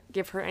or didn't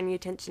give her any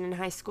attention in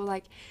high school,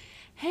 like,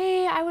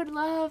 hey, I would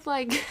love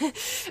like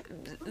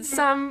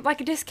some like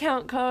a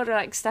discount code or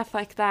like stuff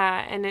like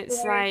that. And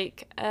it's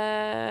like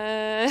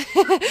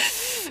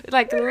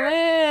like a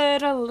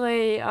little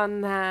late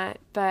on that.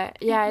 But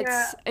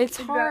yeah, it's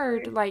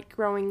hard like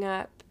growing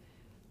up.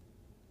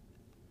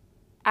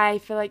 I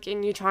feel like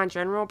in Utah in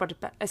general, but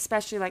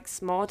especially like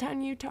small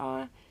town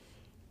Utah,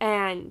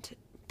 and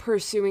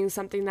pursuing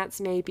something that's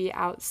maybe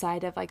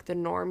outside of like the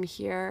norm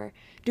here,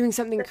 doing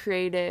something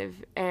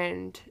creative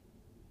and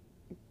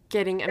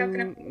getting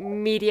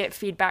immediate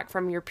feedback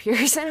from your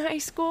peers in high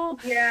school.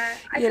 Yeah,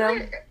 I feel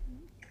like,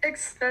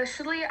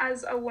 especially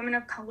as a woman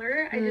of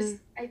color,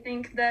 I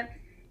think that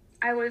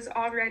I was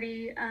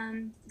already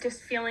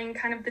just feeling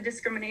kind of the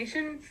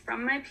discrimination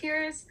from my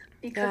peers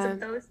because of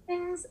those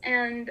things,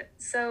 and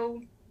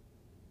so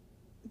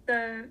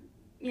the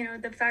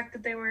fact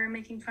that they were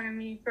making fun of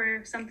me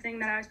for something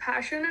that I was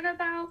passionate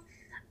about,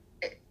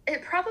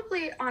 it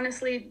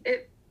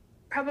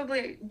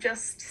probably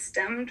just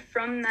stemmed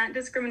from that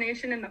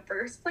discrimination in the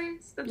first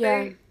place, that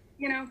they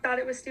thought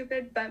it was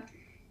stupid. But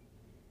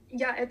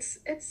yeah,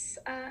 it's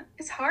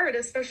hard,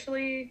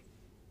 especially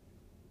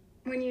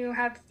when you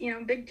have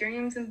big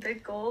dreams and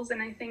big goals.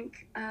 And I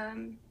think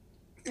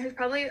there's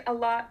probably a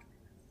lot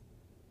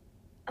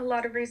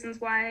of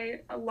reasons why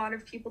a lot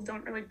of people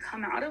don't really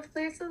come out of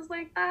places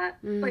like that,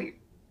 like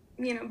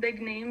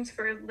big names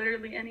for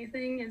literally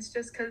anything, is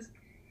just because,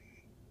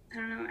 I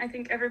don't know, I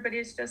think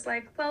everybody's just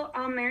like, well,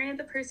 I'll marry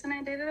the person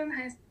I dated in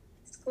high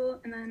school,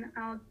 and then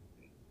I'll,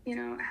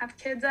 have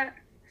kids at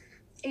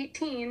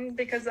 18,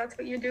 because that's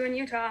what you do in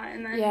Utah,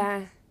 and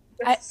then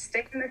just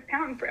stay in this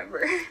town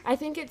forever. I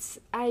think it's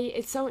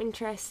so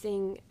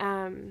interesting,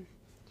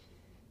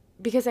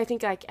 because I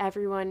think like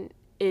everyone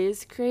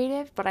is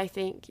creative, but I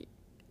think,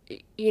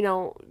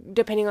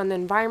 depending on the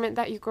environment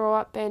that you grow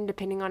up in,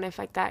 depending on if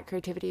like that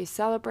creativity is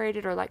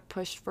celebrated or like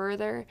pushed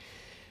further,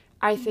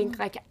 I think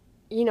like,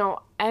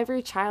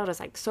 every child is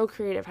like so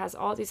creative, has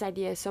all these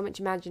ideas, so much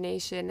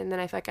imagination. And then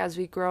I feel like as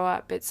we grow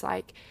up, it's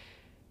like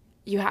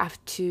you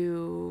have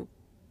to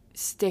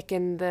stick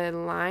in the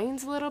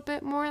lines a little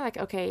bit more. Like,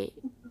 okay,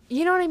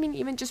 you know what I mean?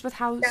 Even just with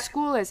how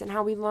school is and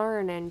how we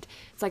learn. And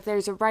it's like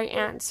there's a right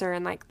answer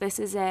and like this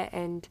is it.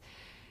 And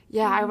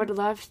I would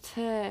love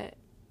to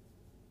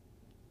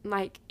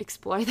like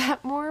explore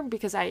that more,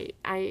 because I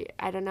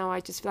don't know. I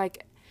just feel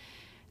like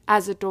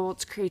as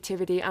adults,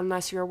 creativity,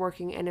 unless you're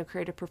working in a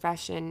creative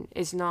profession,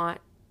 is not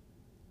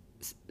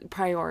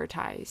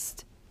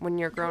prioritized when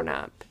you're grown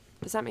up.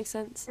 Does that make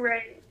sense?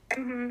 Right.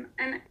 And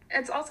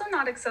it's also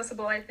not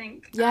accessible, I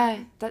think. Yeah,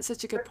 that's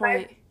such a good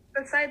point.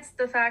 Besides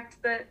the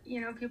fact that,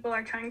 people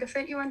are trying to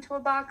fit you into a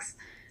box,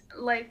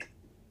 like,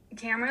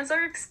 cameras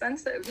are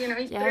expensive.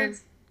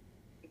 There's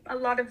a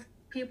lot of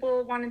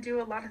people want to do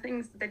a lot of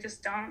things that they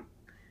just don't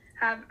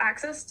have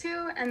access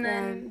to. And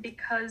then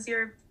because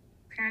your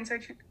parents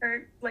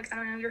are like, I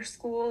don't know, your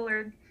school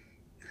or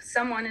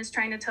someone is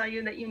trying to tell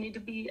you that you need to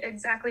be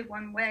exactly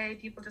one way,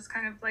 people just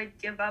kind of like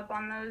give up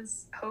on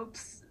those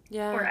hopes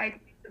or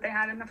ideas that they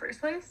had in the first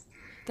place.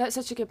 That's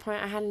such a good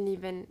point.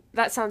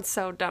 That sounds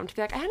so dumb to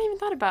be like, I hadn't even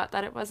thought about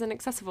that. It wasn't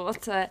accessible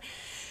to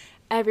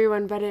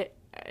everyone, but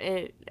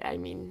it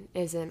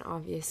isn't,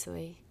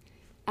 obviously.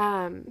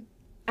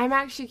 I'm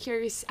actually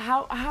curious,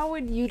 how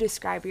would you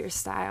describe your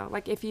style?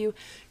 Like,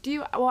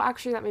 well,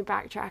 actually, let me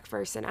backtrack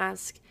first and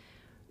ask,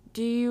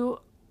 do you,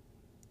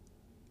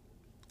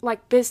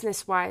 like,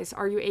 business-wise,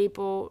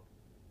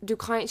 do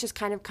clients just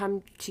kind of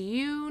come to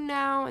you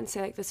now and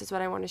say, like, this is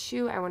what I want to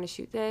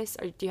shoot this?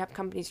 Or do you have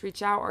companies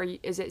reach out, or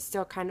is it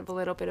still kind of a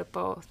little bit of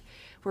both,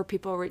 where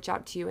people reach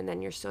out to you and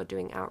then you're still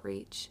doing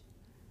outreach?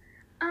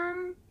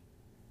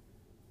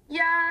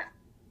 Yeah,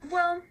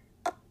 well,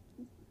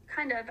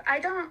 kind of. I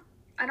don't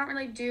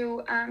really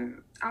do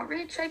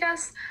outreach, I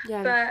guess.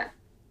 Yeah.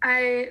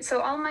 But so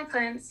all of my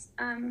clients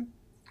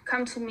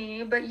come to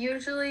me, but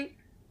usually,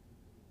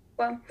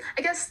 well,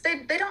 I guess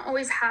they don't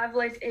always have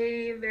like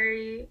a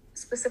very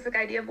specific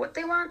idea of what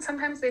they want.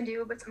 Sometimes they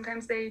do, but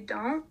sometimes they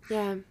don't.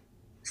 Yeah.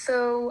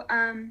 So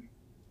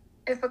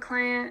if a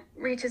client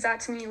reaches out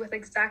to me with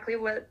exactly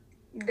what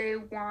they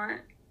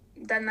want,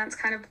 then that's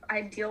kind of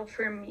ideal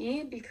for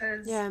me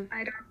because Yeah.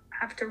 I don't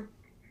have to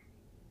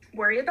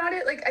worry about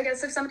it. Like, I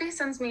guess if somebody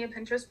sends me a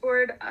Pinterest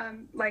board,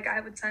 like I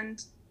would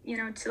send, you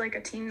know, to like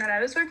a team that I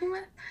was working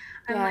with,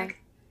 I'm Yeah. like,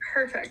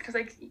 perfect. Because,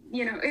 like,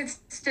 you know, it's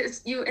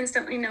just, you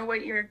instantly know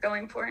what you're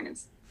going for and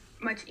it's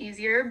much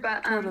easier.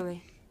 But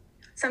Totally.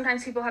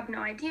 sometimes people have no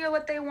idea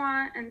what they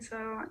want. And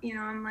so, you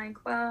know, I'm like,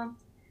 well,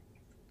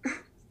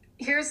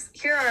 here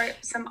are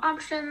some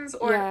options.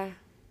 Or Yeah.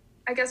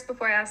 I guess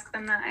before I ask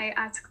them that, I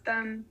ask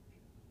them,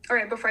 all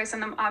right, before I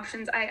send them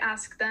options, I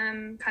ask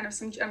them kind of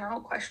some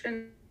general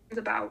questions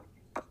about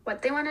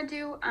what they want to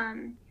do.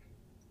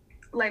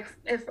 Like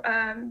if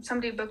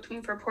somebody booked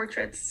me for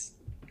portraits,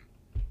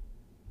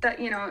 that,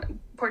 you know,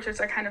 portraits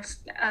are kind of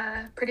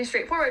pretty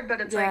straightforward,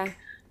 but it's Yeah. like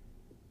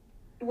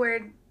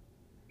where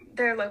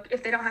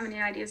if they don't have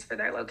any ideas for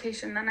their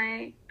location, then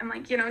I'm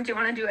like, you know, do you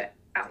want to do it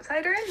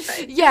outside or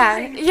inside?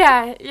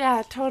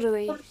 Yeah,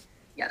 totally.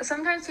 Yeah,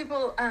 sometimes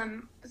people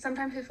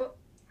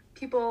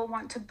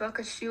want to book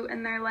a shoot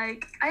and they're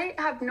like, I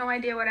have no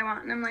idea what I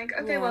want. And I'm like,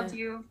 okay, well, do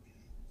you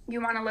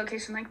want a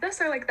location like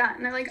this or like that?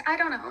 And they're like, I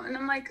don't know. And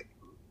I'm like,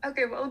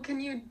 okay, well, can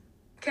you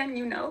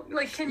know?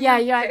 Like, can you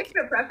pick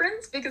a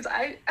preference? Because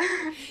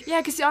yeah,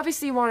 because you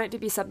obviously want it to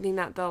be something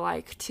that they'll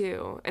like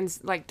too, and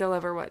like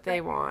deliver what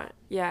they want.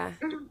 Yeah.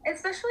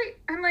 Especially,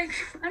 I'm like,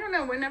 I don't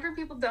know, whenever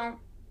people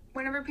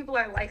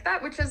are like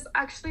that, which is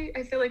actually,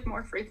 I feel like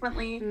more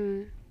frequently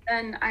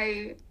than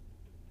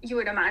you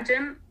would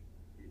imagine,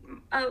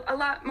 a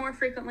lot more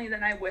frequently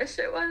than I wish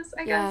it was,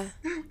 I guess.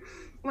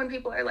 When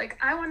people are like,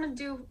 I want to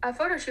do a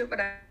photo shoot, but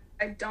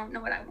I don't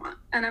know what I want.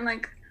 And I'm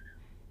like,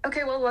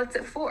 okay, well, what's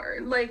it for?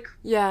 Like,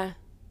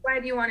 why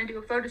do you want to do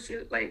a photo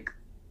shoot? Like,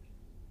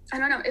 I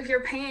don't know. If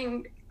you're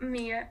paying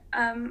me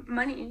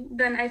money,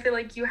 then I feel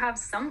like you have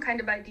some kind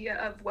of idea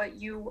of what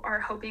you are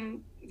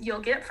hoping you'll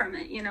get from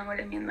it. You know what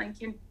I mean? Like,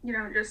 you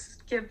don't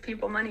just give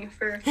people money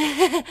for,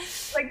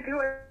 like,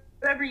 do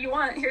whatever you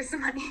want. Here's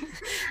some money.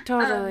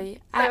 Totally.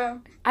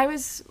 I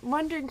was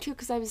wondering, too,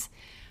 because I was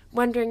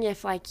wondering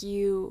if, like,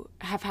 you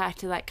have had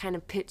to, like, kind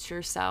of pitch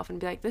yourself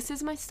and be like, this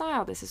is my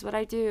style, this is what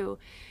I do,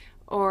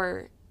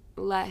 or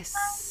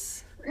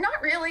less.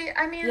 Not really.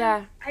 I mean,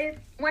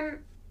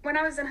 when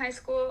I was in high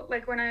school,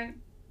 like when I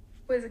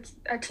was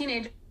a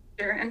teenager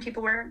and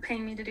people were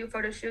paying me to do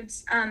photo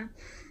shoots,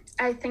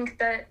 I think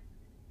that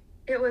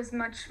it was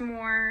much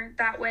more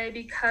that way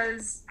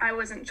because I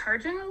wasn't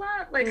charging a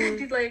lot. Like, I'd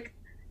be like,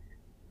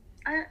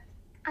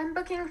 I'm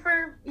booking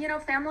for, you know,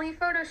 family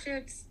photo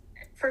shoots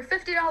for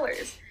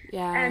 $50.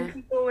 Yeah. And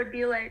people would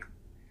be like,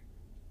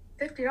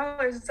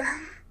 $50?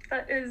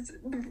 That is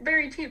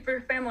very cheap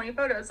for family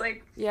photos.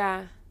 Like,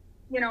 yeah,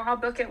 you know, I'll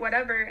book it,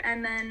 whatever.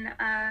 And then,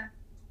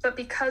 but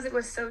because it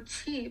was so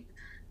cheap,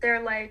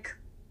 they're like,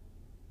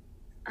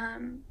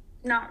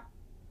 not,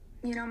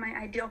 you know, my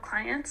ideal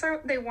clients,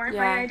 or they weren't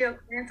my ideal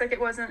clients. Like,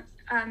 it wasn't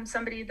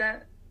somebody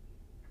that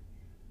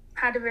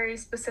had a very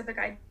specific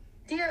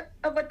idea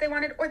of what they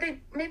wanted, or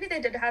maybe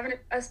they did have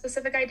a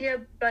specific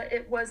idea, but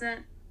it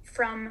wasn't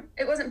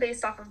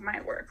based off of my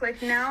work. Like,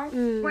 now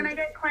when I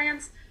get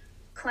clients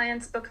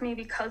book me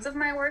because of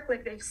my work.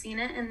 Like, they've seen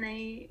it and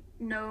they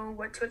know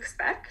what to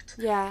expect.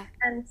 Yeah.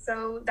 And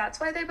so that's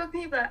why they book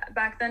me. But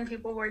back then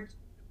people were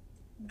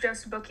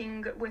just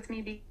booking with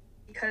me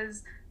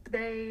because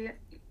they,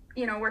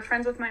 you know, were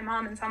friends with my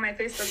mom and saw my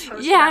Facebook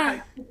post about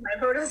how my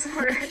photos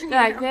were.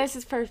 Like, this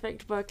is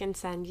perfect, book and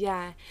send.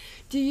 Yeah.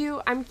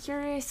 I'm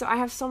curious, so I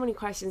have so many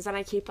questions and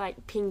I keep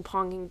like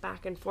ping-ponging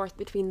back and forth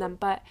between them,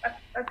 but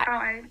that's how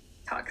I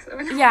talk. So.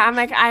 Yeah, I'm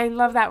like, I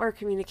love that we're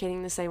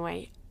communicating the same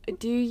way.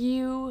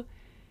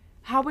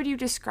 How would you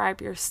describe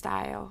your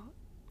style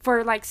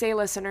for, like, say, a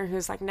listener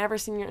who's like never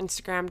seen your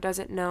Instagram,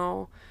 doesn't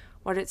know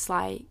what it's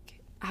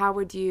like? How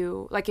would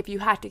you, like, if you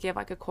had to give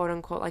like a quote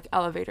unquote like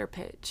elevator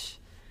pitch?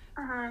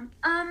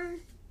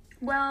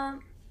 Well,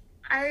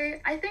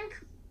 I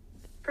think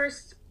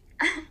first,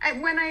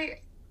 when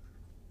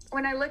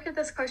I looked at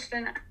this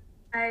question,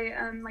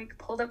 I like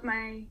pulled up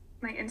my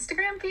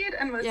Instagram feed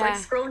and was like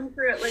scrolling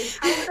through it, like,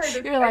 how would I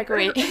describe You're like,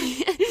 wait.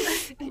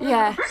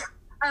 Yeah.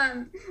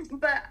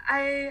 But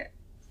I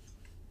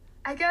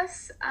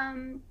guess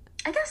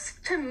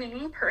to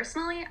me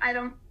personally, I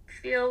don't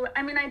feel,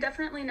 I mean, I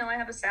definitely know I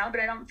have a style, but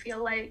I don't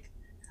feel like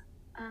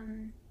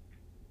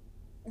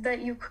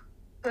that you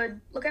could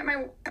look at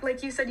my,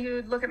 like you said, you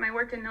would look at my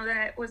work and know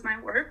that it was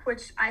my work,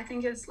 which I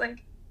think is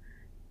like,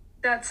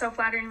 that's so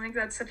flattering. Like,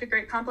 that's such a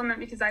great compliment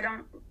because I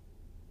don't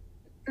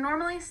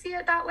normally see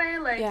it that way.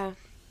 Like,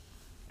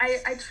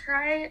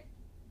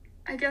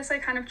 I guess I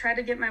kind of try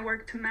to get my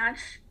work to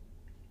match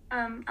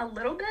a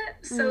little bit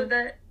so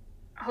that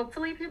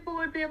hopefully people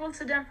would be able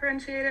to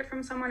differentiate it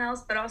from someone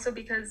else, but also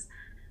because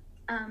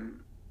I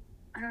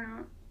don't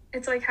know,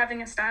 it's like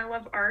having a style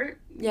of art.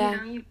 You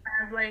know, you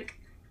kind of like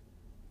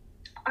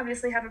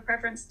obviously have a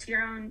preference to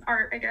your own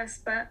art, I guess,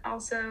 but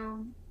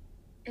also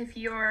if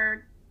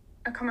you're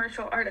a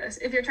commercial artist,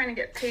 if you're trying to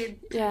get paid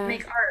to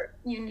make art,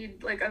 you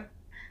need like a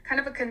kind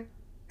of a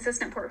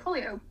consistent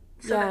portfolio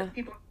so that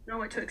people know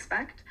what to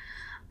expect.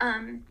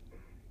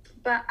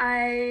 but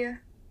I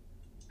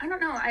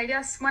don't know. I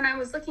guess when I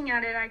was looking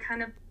at it, I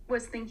kind of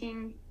was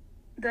thinking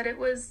that it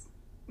was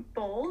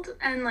bold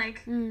and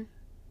like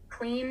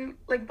clean,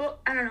 like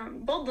I don't know,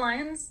 bold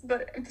lines,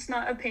 but it's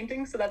not a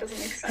painting, so that doesn't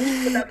make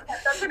sense. But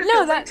that's what it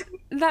feels like to me.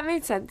 That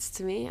made sense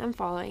to me. I'm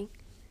following.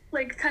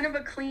 Like kind of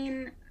a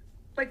clean,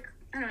 like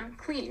I don't know,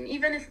 clean.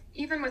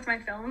 Even with my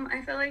film,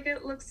 I feel like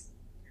it looks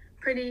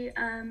pretty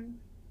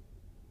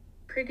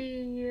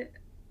pretty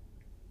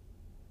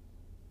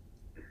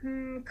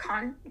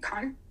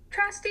contrasty,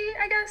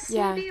 I guess.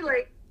 Yeah. Maybe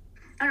like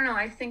I don't know.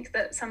 I think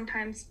that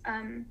sometimes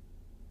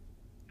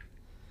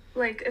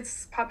like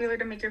it's popular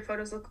to make your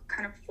photos look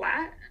kind of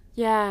flat.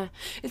 Yeah,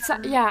 it's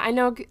yeah. I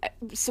know.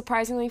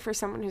 Surprisingly, for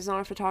someone who's not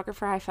a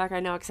photographer, I feel like I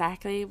know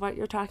exactly what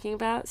you're talking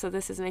about. So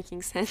this is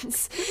making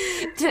sense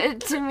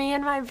to me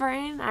in my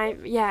brain.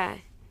 Yeah.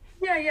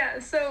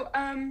 So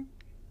I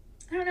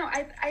don't know.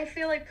 I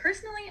feel like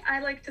personally, I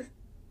like to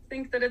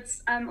think that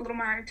it's a little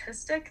more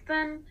artistic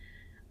than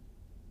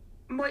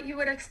what you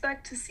would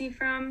expect to see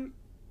from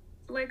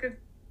like a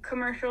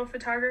commercial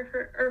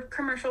photographer or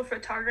commercial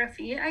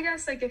photography. I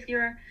guess like if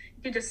you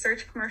just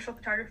search commercial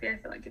photography, I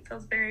feel like it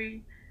feels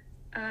very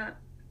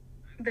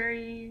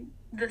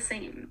the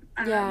same.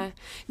 Yeah.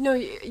 No,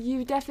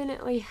 you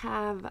definitely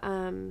have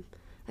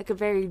like a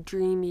very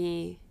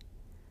dreamy,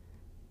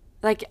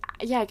 like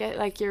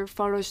like your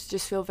photos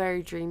just feel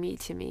very dreamy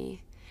to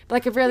me, but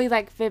like a really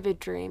like vivid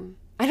dream.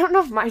 I don't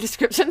know if my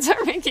descriptions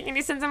are making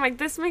any sense. I'm like,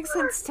 this makes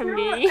sense to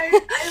me.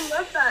 I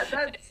love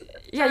that.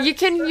 Yeah, you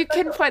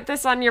can put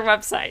this on your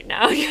website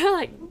now. You're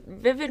like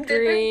vivid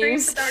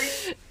dreams.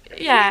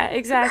 Yeah,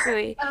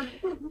 exactly.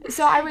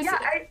 So I was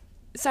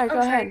sorry, go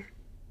ahead.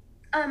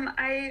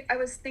 I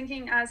was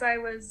thinking as I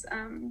was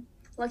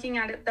looking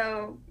at it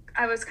though,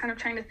 I was kind of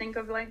trying to think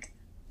of like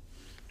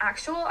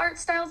actual art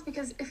styles,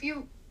 because if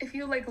you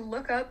like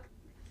look up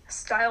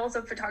styles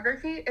of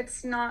photography,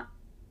 it's not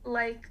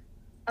like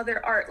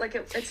other art, like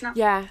it's not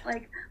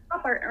like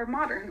pop art or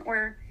modern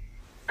or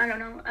I don't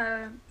know,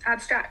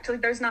 abstract.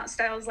 Like there's not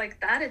styles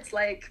like that. It's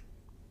like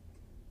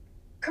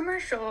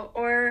commercial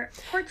or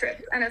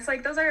portrait, and it's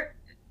like those are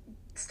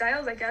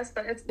styles, I guess,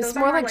 but it's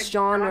more like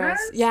genres.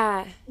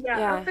 Yeah.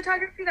 Of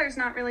photography, there's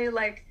not really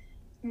like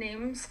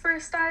names for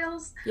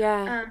styles.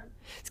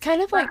 It's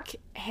kind of like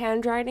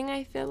handwriting.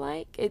 I feel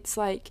like it's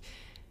like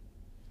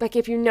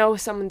if you know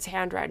someone's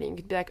handwriting, you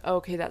could be like, oh,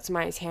 okay, that's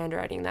Maya's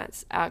handwriting,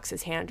 that's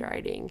Alex's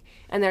handwriting,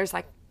 and there's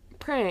like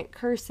print,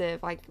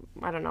 cursive, like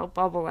I don't know,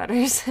 bubble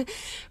letters,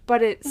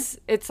 but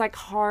it's like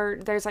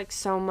hard. There's like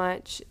so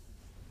much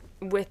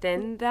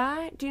within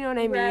that. Do you know what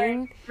I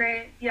mean?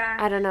 Right. Yeah.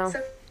 I don't know.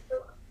 So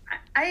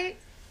I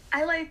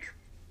like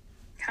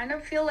kind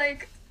of feel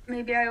like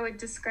maybe I would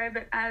describe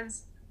it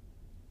as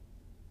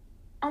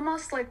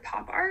almost like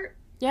pop art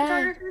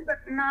photography,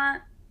 but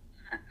not.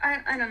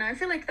 I don't know. I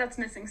feel like that's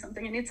missing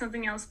something. It needs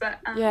something else. But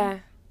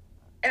it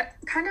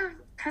kind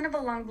of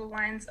along the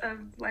lines of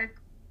like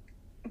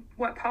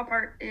what pop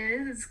art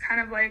is kind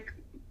of like,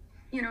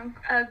 you know,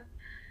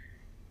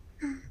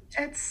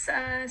 it's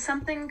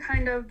something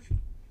kind of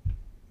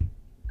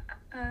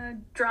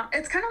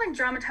it's kind of like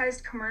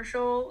dramatized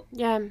commercial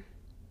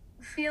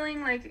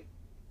feeling, like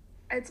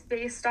it's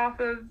based off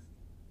of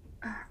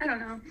I don't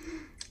know,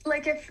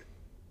 like if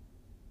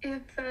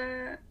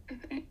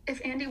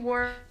Andy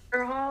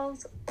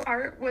Warhol's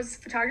art was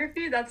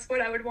photography, that's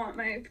what I would want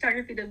my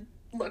photography to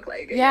look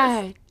like, I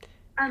guess.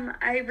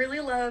 I really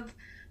love,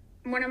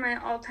 one of my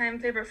all-time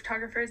favorite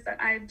photographers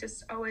that I've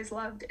just always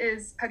loved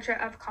is Petra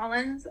F.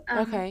 Collins.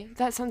 Okay,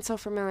 that sounds so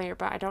familiar,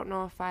 but I don't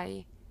know if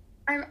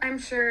I'm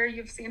sure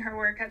you've seen her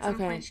work at some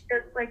point. She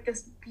does like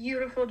this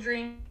beautiful,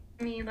 dreamy,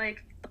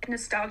 like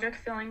nostalgic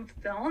feeling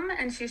film,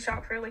 and she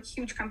shot for like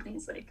huge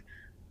companies like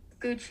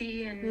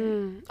Gucci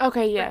and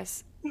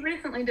yes. He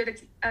recently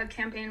did a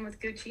campaign with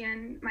Gucci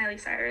and Miley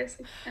Cyrus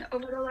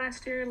over the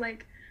last year.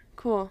 Like,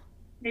 cool.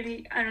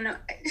 Maybe, I don't know.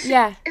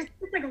 Yeah. It's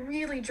like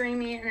really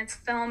dreamy and it's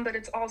film, but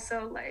it's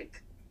also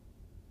like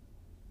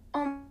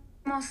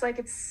almost like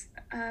it's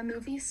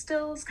movie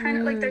stills, kind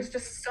of like there's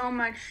just so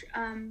much.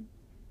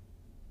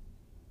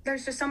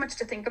 There's just so much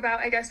to think about,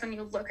 I guess, when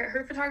you look at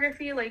her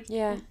photography. Like,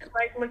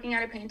 like looking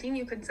at a painting,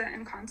 you could sit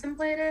and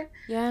contemplate it.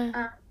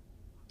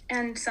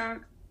 And so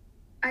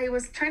I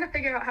was trying to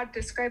figure out how to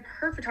describe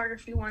her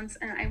photography once,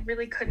 and I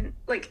really couldn't.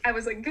 Like, I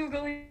was like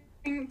Googling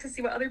to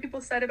see what other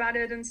people said about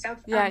it and stuff.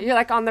 Yeah, you're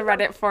like on the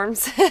Reddit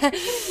forums.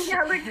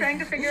 Yeah, like trying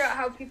to figure out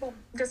how people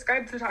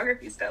describe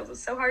photography styles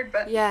is so hard.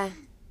 But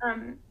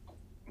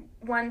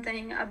one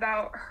thing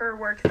about her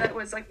work that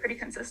was like pretty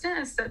consistent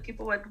is that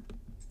people would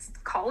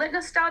call it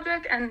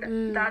nostalgic,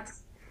 and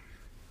that's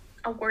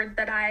a word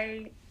that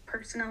I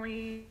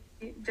personally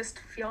just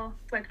feel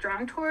like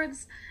drawn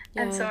towards.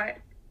 And so I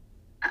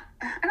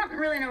don't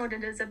really know what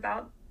it is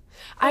about.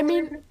 I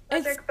mean,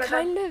 it's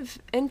kind of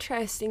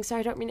interesting, so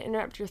I don't mean to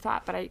interrupt your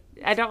thought, but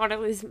I don't want to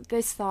lose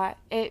this thought.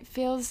 It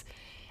feels,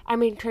 I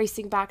mean,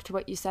 tracing back to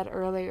what you said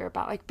earlier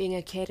about like being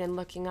a kid and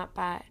looking up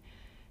at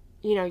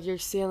your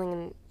ceiling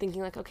and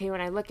thinking like, okay,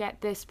 when I look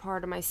at this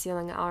part of my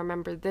ceiling, I'll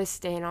remember this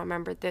day and I'll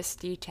remember this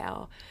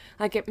detail.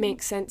 Like, it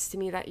makes sense to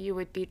me that you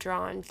would be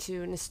drawn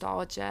to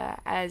nostalgia,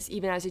 as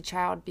even as a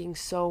child, being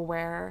so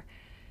aware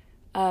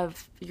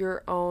of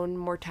your own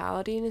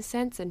mortality in a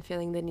sense and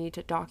feeling the need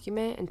to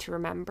document and to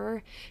remember.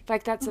 In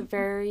fact, that's a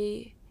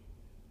very,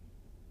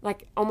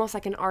 like, almost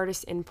like an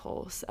artist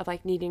impulse of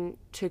like needing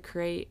to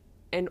create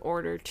in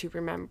order to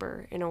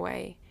remember, in a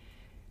way.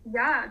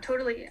 Yeah,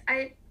 totally.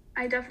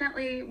 I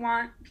definitely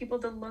want people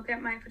to look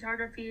at my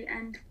photography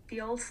and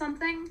feel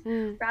something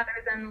rather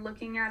than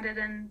looking at it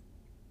and,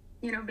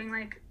 being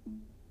like,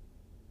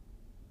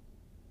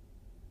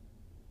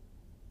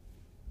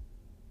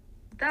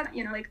 that,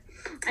 like,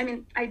 I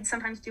mean, I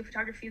sometimes do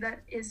photography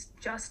that is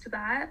just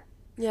that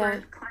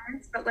for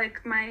clients, but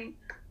like my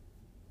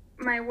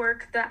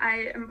work that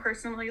I am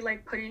personally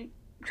like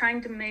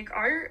trying to make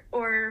art,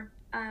 or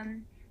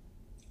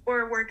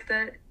work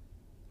that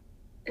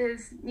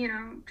is,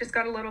 just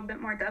got a little bit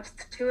more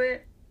depth to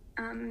it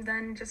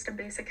than just a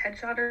basic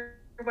headshot or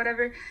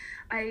whatever.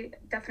 I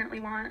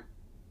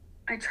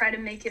try to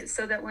make it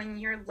so that when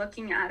you're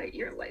looking at it,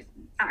 you're like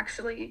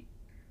actually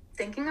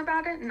thinking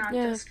about it, not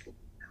just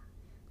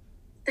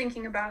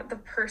thinking about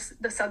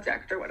the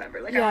subject or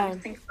whatever. Like, I want to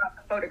think about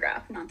the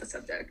photograph, not the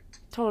subject.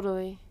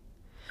 Totally.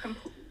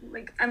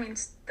 Like, I mean,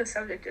 the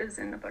subject is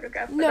in the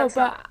photograph.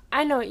 But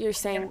I know what you're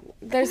saying. Yeah.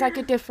 There's like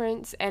a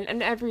difference,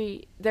 and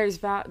there's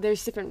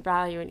different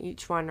value in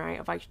each one, right?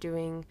 Of like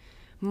doing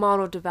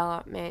model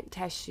development,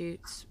 test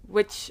shoots,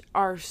 which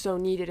are so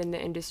needed in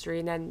the industry,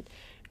 and then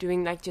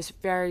doing like just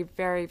very,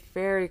 very,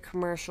 very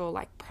commercial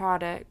like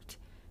product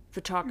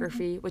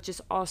photography, which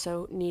is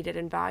also needed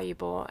and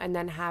valuable, and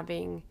then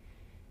having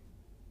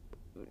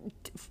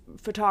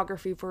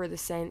photography for the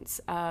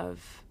sense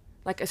of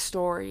like a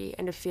story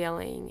and a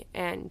feeling.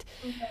 And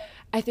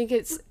I think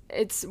it's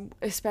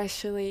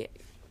especially,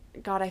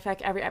 God, I feel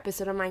like every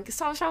episode I'm like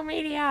social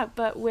media,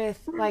 but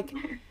with like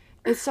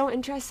it's so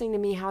interesting to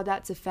me how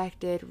that's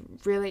affected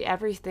really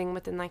everything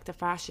within like the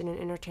fashion and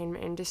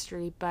entertainment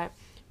industry. But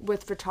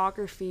with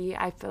photography,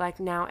 I feel like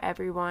now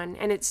everyone,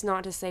 and it's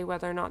not to say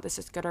whether or not this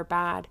is good or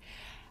bad,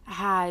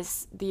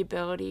 has the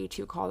ability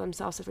to call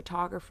themselves a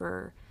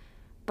photographer,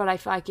 but I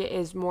feel like it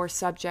is more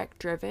subject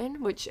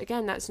driven, which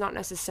again, that's not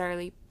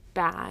necessarily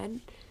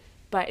bad,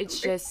 but it's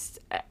just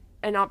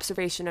an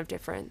observation of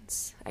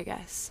difference, I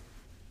guess.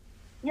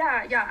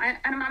 Yeah,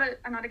 and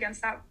I'm not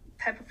against that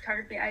type of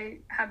photography. I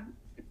have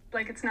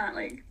like, it's not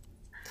like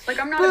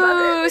I'm not above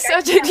it. Like,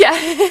 subject,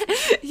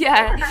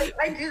 yeah.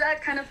 I do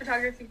that kind of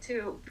photography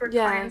too for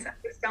clients. I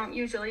just don't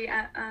usually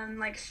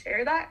like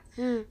share that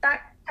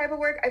type of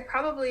work. I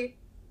probably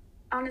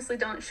honestly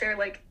don't share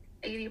like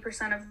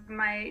 80%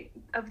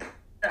 of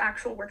the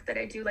actual work that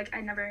I do. Like,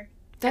 I never.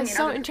 That's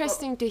so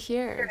interesting to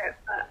hear.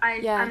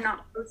 I'm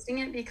not posting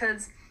it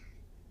because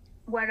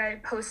what I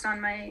post on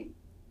my,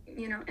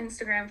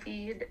 Instagram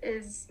feed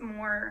is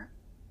more.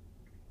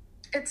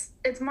 It's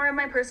more of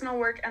my personal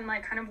work and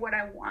like kind of what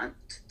I want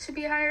to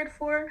be hired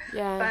for.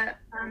 Yeah. But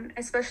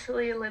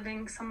especially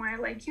living somewhere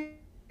like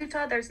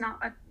Utah, there's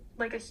not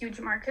a huge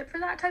market for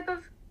that type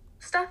of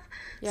stuff.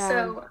 Yeah.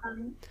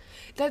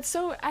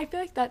 So I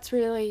feel like that's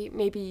really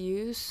maybe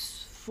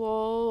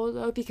useful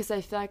though, because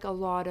I feel like a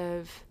lot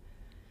of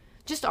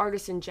just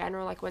artists in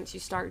general, like once you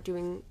start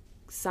doing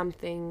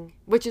something,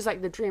 which is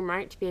like the dream,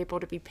 right? To be able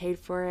to be paid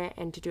for it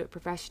and to do it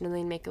professionally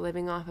and make a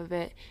living off of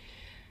it.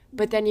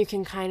 But then you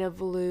can kind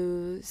of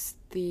lose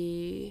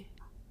the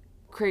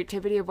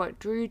creativity of what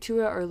drew you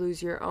to it, or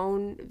lose your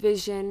own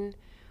vision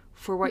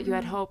for what you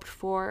had hoped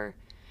for.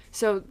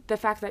 So the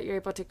fact that you're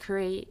able to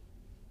create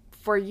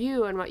for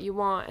you and what you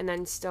want, and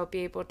then still be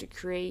able to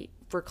create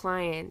for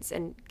clients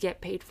and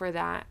get paid for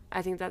that,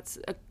 I think that's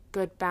a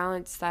good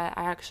balance that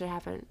I actually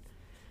haven't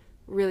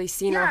really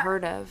seen or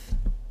heard of.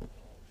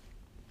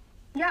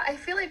 Yeah, I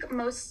feel like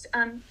most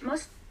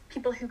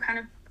people who kind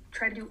of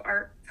try to do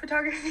art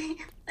photography,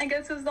 I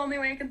guess is the only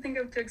way I can think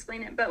of to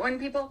explain it. But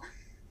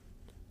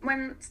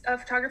when a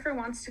photographer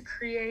wants to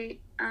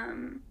create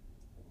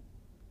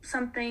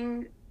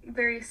something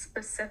very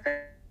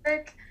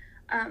specific,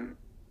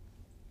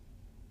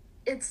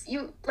 it's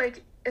you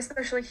like,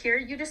 especially here,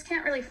 you just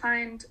can't really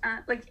find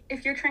like,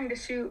 if you're trying to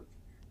shoot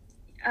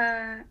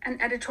an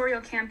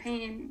editorial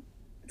campaign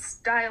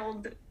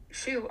styled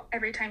shoot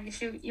every time you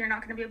shoot, you're not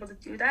going to be able to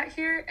do that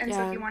here. And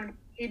so if you want to be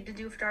paid to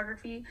do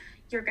photography,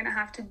 you're going to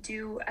have to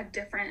do a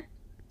different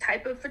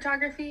type of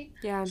photography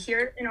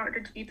here in order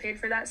to be paid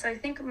for that. So I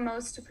think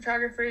most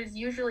photographers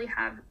usually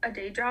have a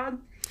day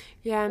job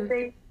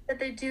that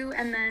they do,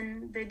 and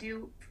then they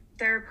do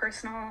their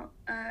personal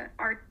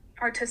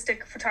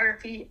artistic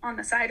photography on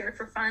the side or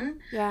for fun.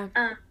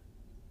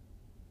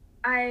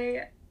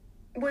 I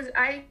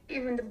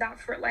even did that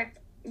for like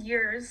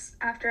years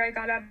after I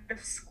got out of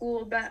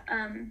school, but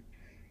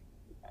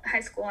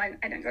high school, I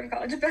didn't go to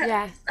college, but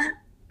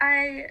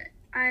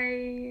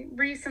I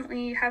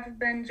recently have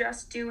been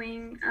just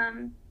doing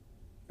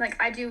like,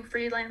 I do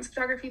freelance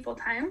photography full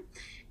time,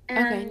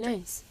 and okay,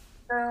 nice.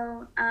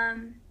 So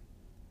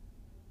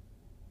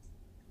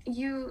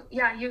you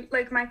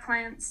like my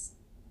clients,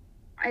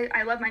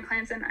 I love my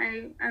clients, and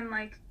I'm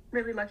like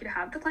really lucky to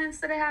have the clients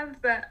that I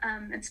have, but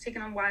it's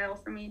taken a while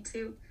for me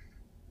to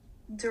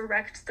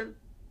direct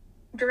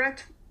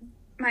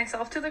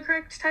myself to the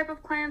correct type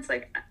of clients.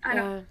 Like I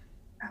don't,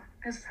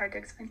 it's hard to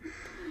explain,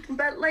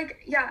 but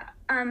like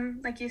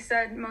like you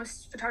said,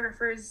 most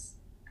photographers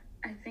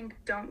I think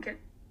don't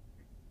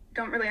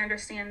really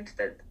understand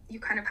that you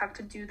kind of have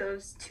to do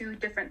those two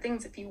different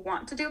things if you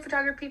want to do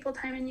photography full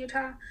time in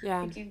Utah.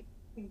 Like you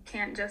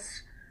can't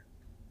just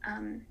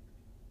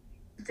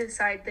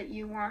decide that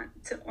you want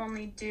to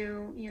only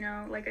do, you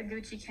know, like a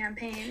Gucci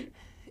campaign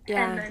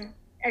and then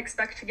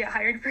expect to get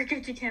hired for a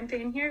Gucci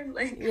campaign here.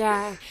 Like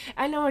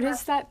I know it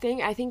is that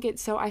thing. I think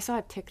it's so, I saw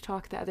a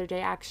TikTok the other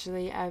day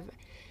actually of,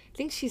 I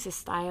think she's a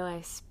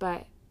stylist,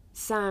 but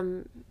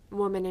some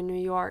woman in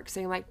New York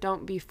saying like,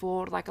 don't be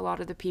fooled, like a lot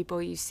of the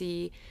people you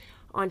see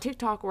on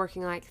TikTok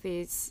working like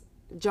these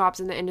jobs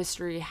in the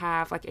industry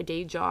have like a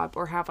day job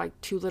or have like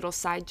two little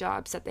side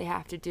jobs that they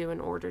have to do in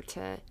order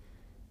to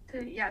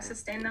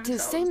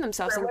sustain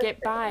themselves and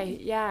get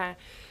by.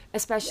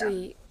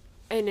 Especially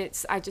and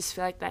it's, I just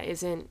feel like that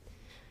isn't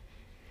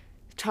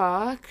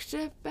talked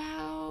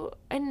about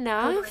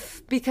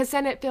enough, because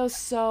then it feels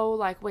so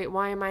like, wait,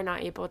 why am I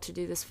not able to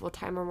do this full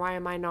time, or why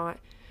am I not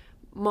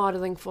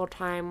modeling full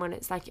time, when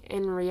it's like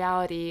in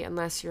reality,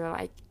 unless you're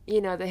like,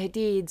 you know, the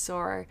Hadids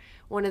or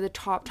one of the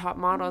top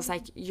models,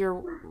 like you're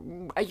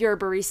a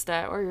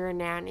barista or you're a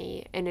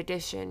nanny in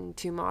addition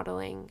to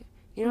modeling,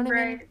 you know what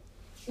I mean?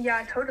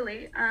 Yeah,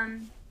 totally.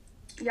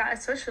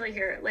 Especially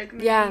here, like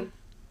maybe, I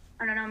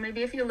don't know,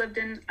 maybe if you lived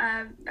in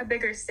a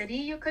bigger city,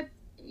 you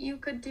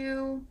could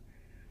do,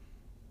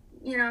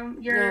 you know,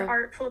 your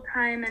art full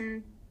time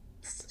and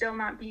still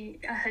not be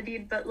a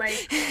Hadid, but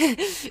like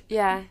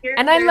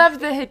and I love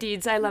the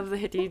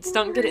Hadids,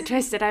 don't get it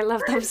twisted, I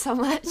love them so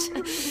much.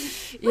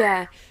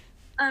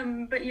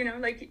 But you know,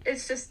 like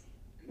it's just,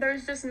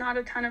 there's just not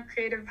a ton of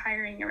creative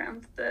hiring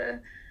around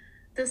the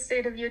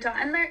state of Utah,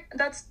 and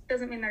that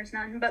doesn't mean there's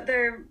none, but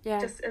there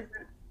just isn't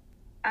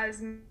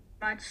as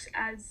much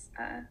as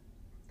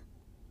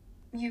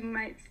you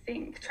might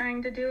think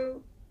trying to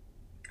do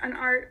an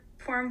art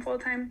form full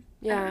time.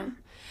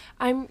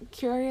 I'm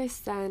curious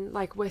then,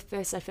 like with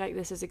this, I feel like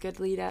this is a good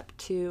lead up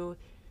to,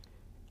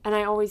 and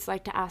I always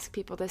like to ask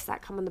people this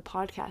that come on the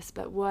podcast,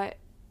 but what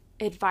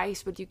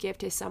advice would you give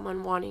to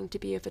someone wanting to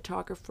be a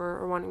photographer,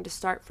 or wanting to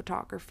start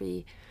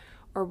photography,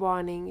 or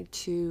wanting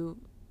to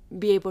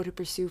be able to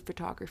pursue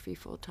photography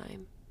full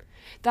time?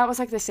 That was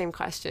like the same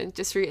question,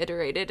 just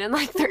reiterated in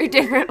like 3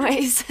 different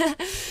ways.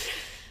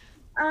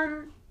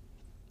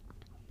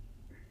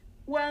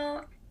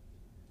 Well,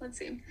 let's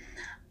see.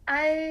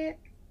 I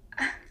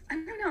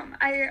don't know.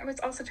 I was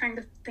also trying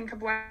to think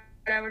of what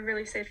I would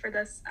really say for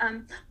this.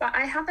 But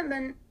I haven't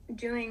been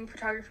doing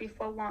photography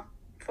full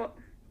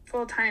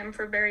time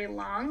for very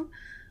long.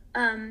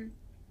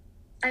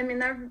 I mean,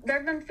 there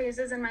have been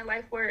phases in my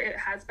life where it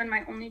has been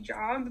my only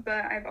job,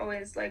 but I've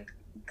always like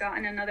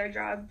gotten another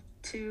job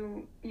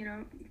to, you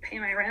know, pay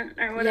my rent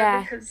or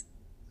whatever, because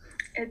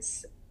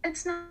it's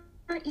not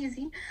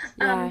easy.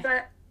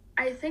 But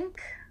I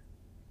think,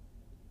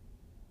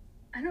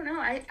 I don't know,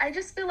 I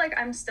just feel like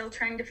I'm still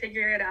trying to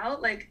figure it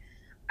out. Like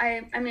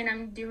I mean,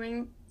 I'm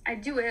doing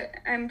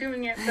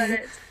it, but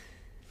it's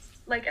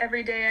like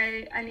every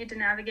day I need to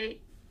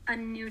navigate a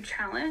new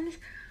challenge.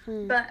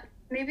 But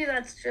maybe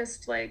that's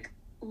just like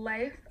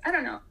life. I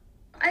don't know.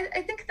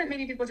 I think that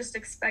maybe people just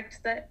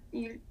expect that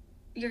you're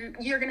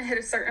gonna hit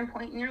a certain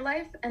point in your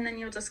life, and then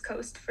you'll just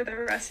coast for the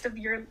rest of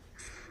your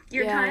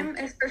time,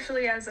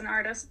 especially as an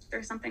artist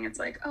or something. It's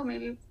like, oh,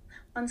 maybe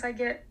once I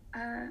get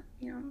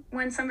you know,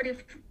 when somebody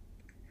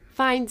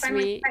finds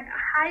me,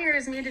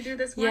 hires me to do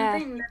this one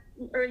thing,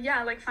 or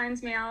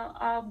finds me,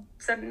 I'll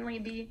suddenly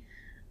be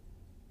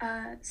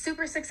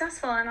super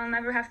successful, and I'll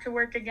never have to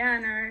work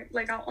again, or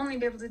like I'll only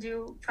be able to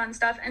do fun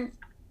stuff. And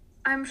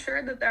I'm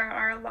sure that there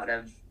are a lot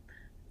of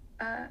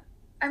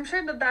I'm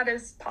sure that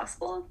is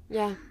possible.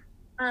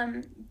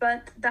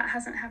 But that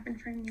hasn't happened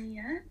for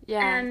me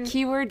yet. And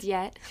keyword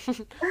yet.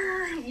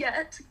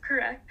 Yet,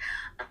 correct.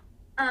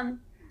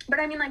 But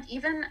I mean, like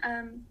even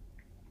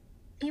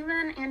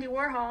Andy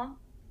Warhol,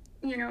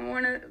 you know,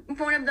 one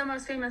of the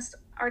most famous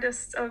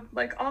artists of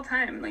like all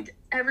time. Like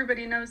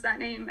everybody knows that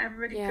name.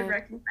 Everybody could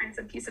recognize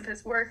a piece of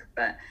his work,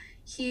 but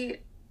he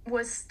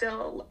was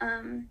still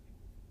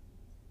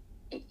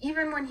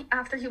even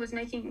after he was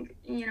making,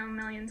 you know,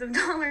 millions of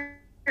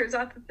dollars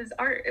off of his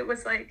art, it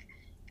was like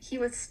he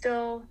was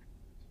still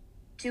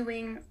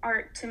doing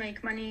art to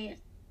make money.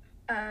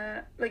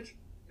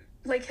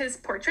 Like his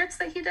portraits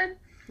that he did.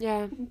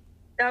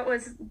 That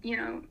was, you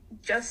know,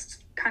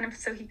 just kind of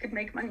so he could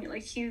make money.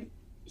 Like he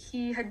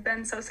had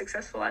been so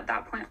successful at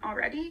that point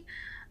already,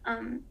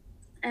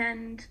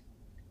 and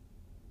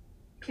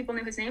people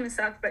knew his name and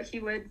stuff, but he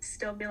would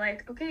still be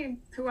like, okay,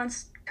 who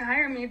wants to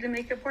hire me to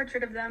make a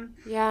portrait of them?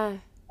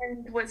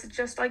 And was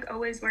just like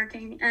always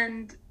working.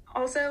 And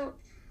also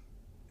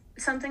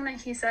something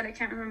that he said, I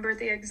can't remember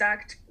the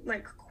exact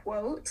like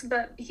quote,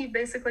 but he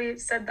basically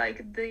said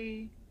like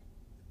the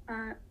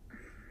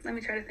let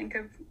me try to think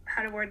of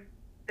how to word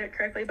it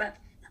correctly, but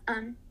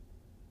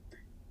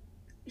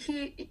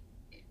he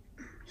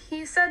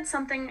said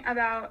something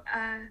about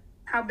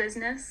how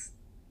business,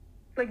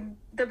 like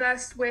the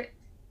best way,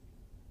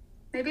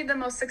 maybe the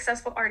most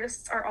successful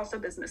artists are also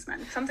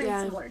businessmen, something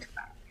similar to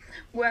that,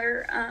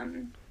 where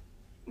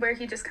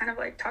he just kind of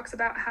like talks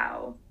about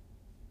how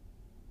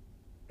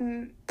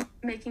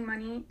making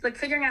money, like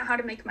figuring out how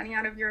to make money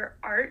out of your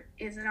art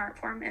is an art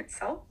form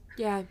itself.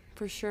 Yeah,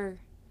 for sure.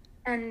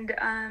 And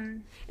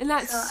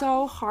that's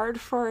so hard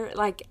for,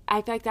 like,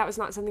 I feel like that was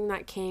not something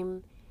that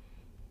came,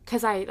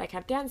 because I, like,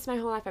 have danced my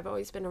whole life. I've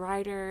always been a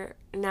writer.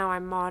 Now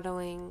I'm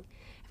modeling.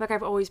 I feel like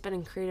I've always been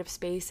in creative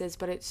spaces,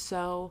 but it's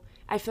so,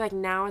 I feel like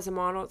now as a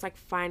model, it's, like,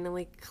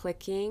 finally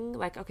clicking.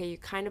 Like, okay, you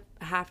kind of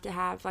have to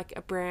have, like,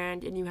 a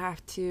brand, and you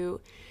have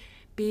to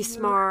be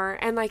smart.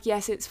 And, like,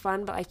 yes, it's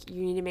fun, but, like,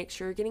 you need to make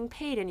sure you're getting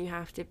paid, and you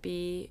have to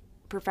be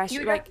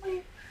professional. Like,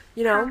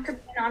 you know, have to be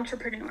an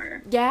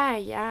entrepreneur.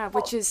 Yeah,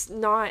 which is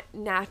not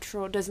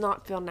natural, does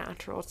not feel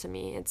natural to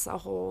me. It's a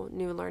whole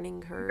new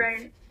learning curve.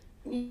 Right.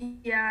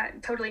 Yeah,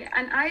 totally.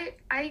 And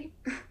I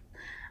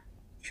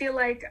feel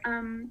like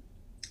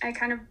I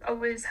kind of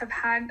always have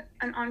had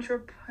an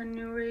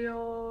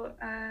entrepreneurial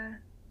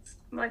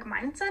like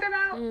mindset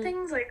about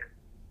things. Like,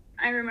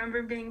 I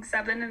remember being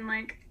 7 and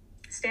like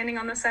standing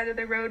on the side of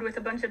the road with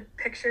a bunch of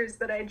pictures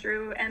that I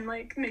drew and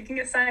like making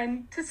a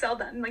sign to sell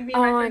them. Like,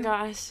 my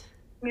gosh.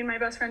 Me and my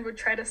best friend would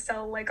try to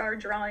sell like our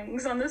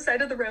drawings on the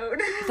side of the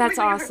road. That's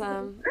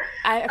awesome.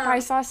 If I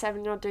saw a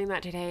 7-year-old doing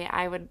that today,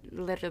 I would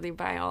literally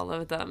buy all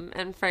of them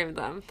and frame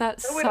them.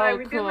 That's so cool.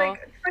 We'd do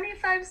like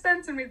 25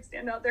 cents and we'd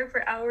stand out there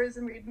for hours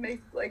and we'd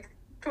make like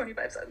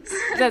 25 cents.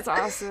 That's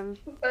awesome.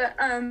 But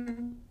I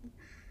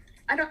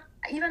don't,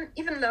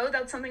 even though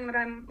that's something that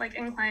I'm like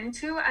inclined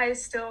to, I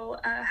still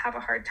have a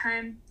hard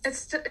time.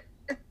 It's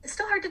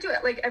still hard to do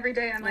it. Like every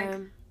day I'm like,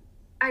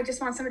 I just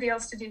want somebody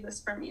else to do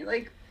this for me.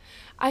 Like,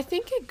 I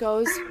think it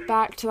goes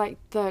back to, like,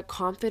 the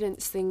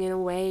confidence thing in a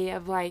way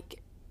of,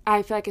 like,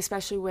 I feel like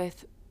especially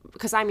with,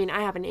 because, I mean,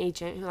 I have an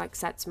agent who, like,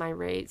 sets my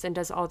rates and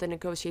does all the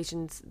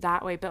negotiations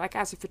that way, but, like,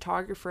 as a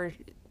photographer,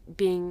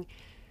 being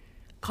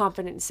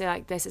confident to say,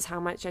 like, this is how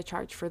much I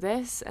charge for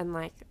this, and,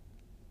 like,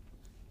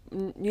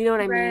 you know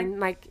what I mean?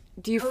 Like,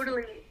 do you,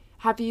 totally.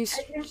 Have you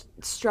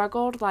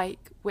struggled,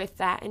 like, with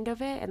that end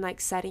of it and, like,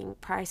 setting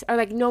price, or,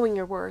 like, knowing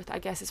your worth, I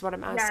guess is what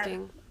I'm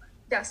asking.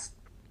 Yes.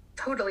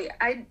 Totally.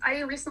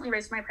 I recently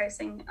raised my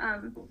pricing,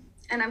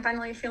 and I'm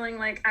finally feeling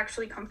like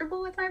actually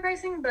comfortable with my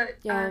pricing, but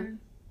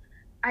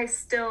I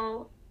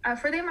still,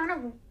 for the amount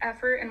of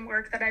effort and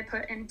work that I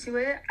put into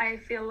it, I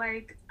feel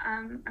like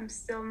I'm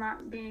still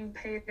not being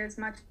paid as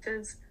much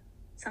as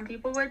some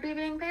people would be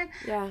being paid.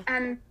 Yeah.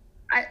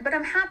 But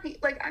I'm happy,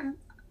 like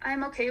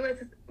I'm okay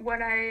with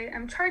what I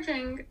am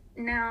charging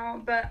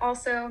now, but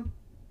also,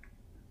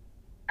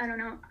 I don't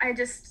know, I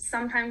just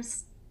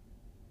sometimes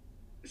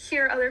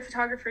hear other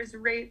photographers'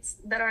 rates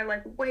that are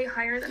like way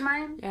higher than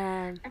mine.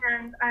 Yeah.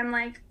 And I'm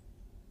like,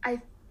 I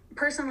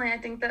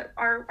think that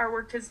our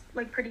work is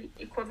like pretty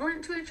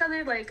equivalent to each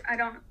other. Like, I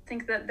don't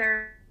think they're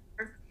bad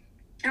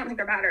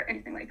or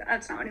anything like that.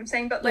 That's not what I'm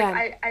saying. But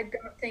like, I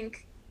don't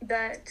think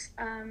that,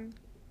 I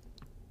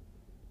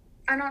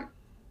don't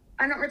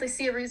really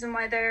see a reason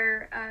why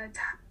their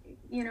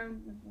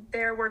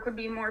work would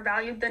be more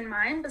valued than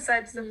mine,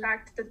 besides the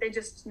fact that they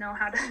just know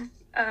how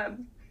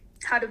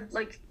to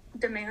like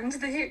demand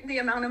the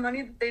amount of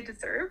money that they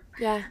deserve.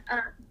 Yeah.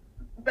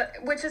 But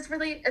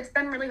it's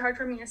been really hard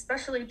for me,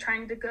 especially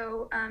trying to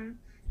go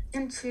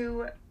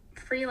into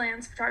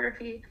freelance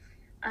photography.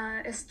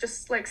 It's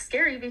just like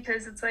scary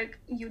because it's like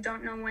you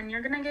don't know when you're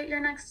gonna get your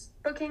next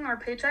booking or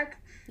paycheck.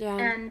 Yeah.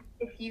 And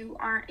if you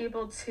aren't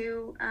able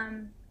to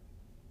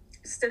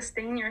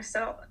sustain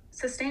yourself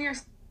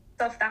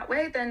that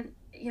way, then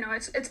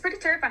it's pretty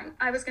terrifying.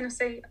 I was gonna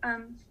say,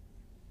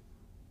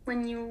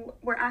 when you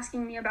were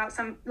asking me about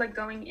some, like,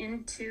 going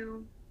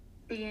into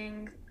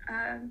being,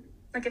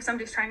 like, if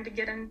somebody's trying to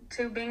get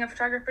into being a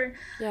photographer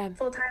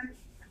full-time,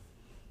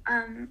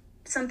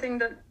 something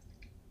that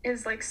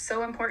is, like,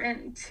 so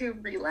important to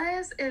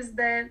realize is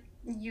that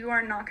you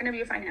are not going to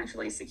be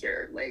financially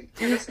secure. Like,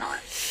 you're just not.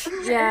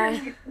 Yeah.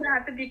 You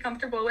have to be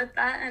comfortable with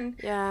that. And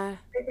yeah,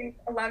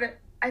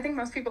 I think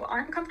most people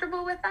aren't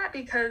comfortable with that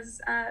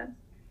because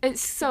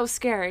it's so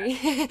scary.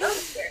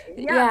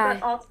 Yeah,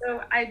 but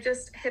also I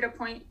just hit a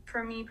point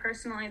for me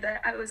personally that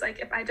I was like,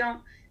 if I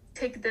don't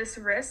take this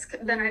risk,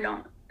 then I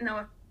don't know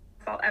if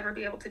I'll ever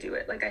be able to do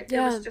it. Like, it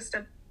was just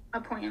a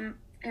point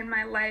in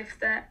my life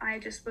that I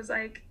just was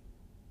like,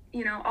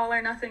 all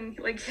or nothing.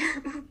 Like,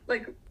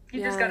 like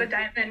you just gotta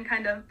dive in,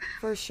 kind of.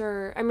 For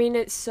sure. I mean,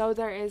 with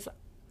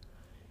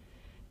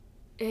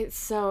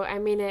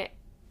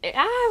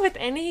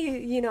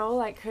any,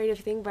 like, creative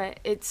thing, but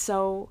it's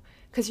so,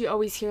 because you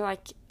always hear,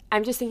 like,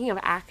 I'm just thinking of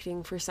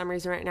acting for some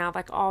reason right now,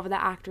 like, all of the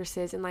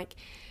actresses and, like,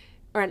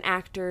 and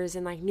actors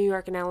in, like, New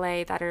York and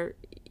LA that are,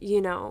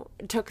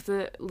 took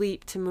the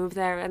leap to move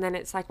there, and then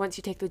it's like, once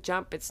you take the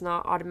jump, it's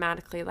not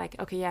automatically like,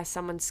 okay, yeah,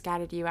 someone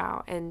scattered you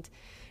out, and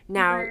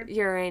now Right.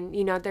 you're in,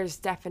 you know, there's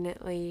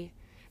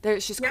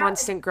just Yeah,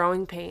 constant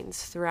growing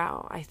pains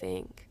throughout, I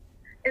think.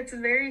 it's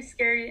very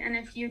scary. And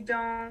if you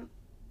don't,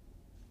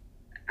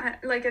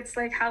 like, it's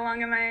like, how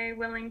long am I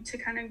willing to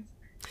kind of,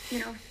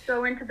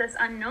 go into this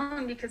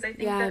unknown? Because I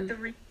think Yeah. that the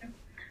reason,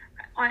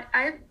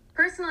 I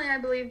personally, I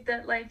believe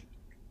that, like,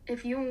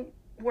 if you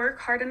work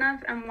hard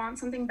enough and want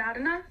something bad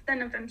enough,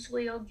 then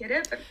eventually you'll get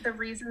it. But the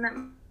reason that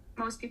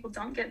most people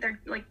don't get their,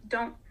 like,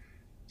 don't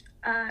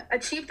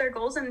achieve their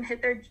goals and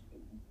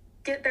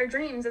get their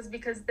dreams is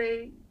because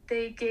they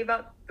gave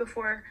up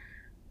before,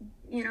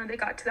 they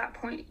got to that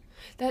point.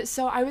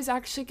 So I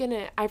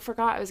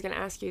forgot I was gonna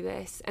ask you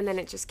this, and then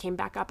it just came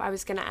back up. I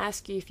was gonna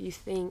ask you if you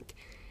think,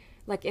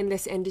 like, in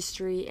this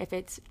industry, if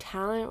it's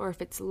talent or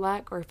if it's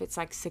luck, or if it's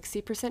like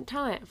 60%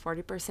 talent,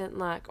 40%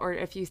 luck, or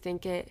if you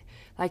think it,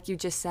 like you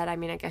just said, I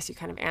mean, I guess you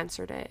kind of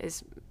answered it,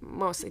 is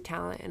mostly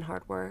talent and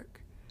hard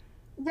work.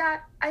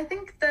 Yeah, I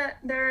think that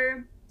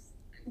there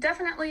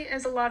definitely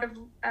is a lot of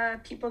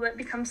people that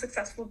become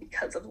successful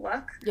because of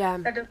luck. Yeah.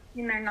 That doesn't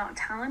mean they're not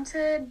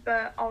talented,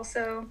 but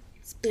also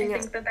I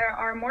think that there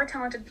are more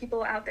talented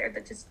people out there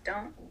that just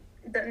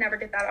that never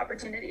get that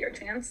opportunity or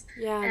chance.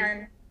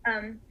 Yeah.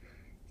 And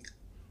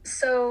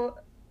so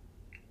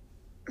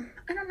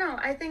I don't know.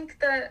 I think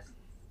that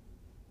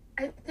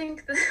I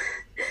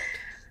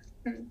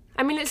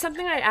mean, it's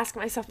something I ask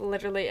myself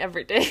literally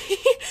every day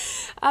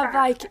of,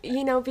 like,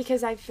 you know,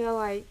 because I feel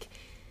like,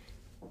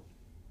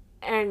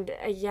 and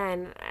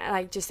again,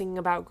 like, just thinking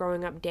about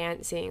growing up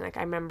dancing, like,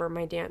 I remember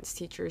my dance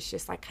teachers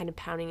just, like, kind of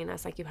pounding in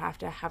us, like, you have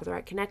to have the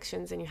right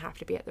connections, and you have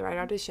to be at the right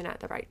audition at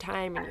the right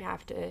time, and you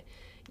have to,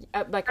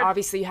 like,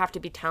 obviously you have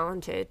to be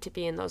talented to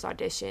be in those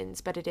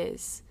auditions, but it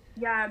is.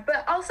 Yeah,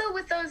 but also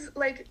with those,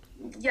 like,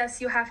 yes,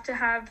 you have to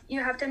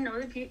know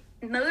the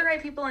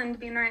right people and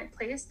be in the right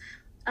place.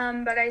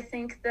 But I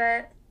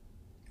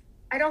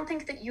don't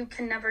think that you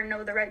can never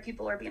know the right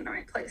people or be in the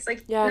right place.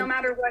 Like, no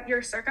matter what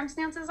your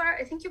circumstances are,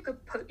 I think you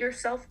could put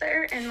yourself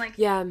there and, like,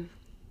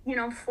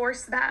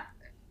 force that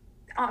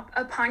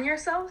upon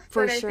yourself.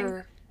 For but sure. I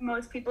think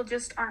most people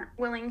just aren't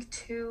willing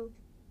to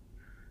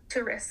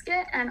risk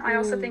it. And I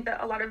also think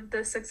that a lot of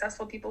the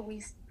successful people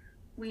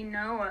we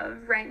know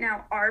of right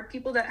now are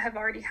people that have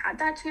already had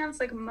that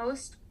chance. Like,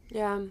 most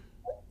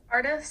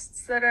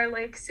artists that are,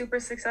 like, super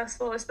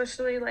successful,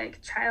 especially,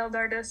 like, child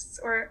artists,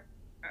 or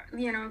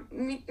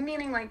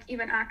meaning, like,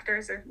 even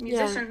actors or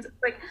musicians,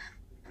 like,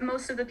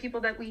 most of the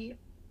people that we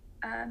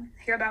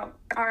hear about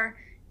are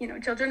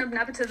children of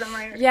nepotism.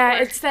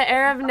 It's the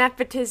era of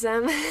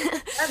nepotism.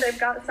 They've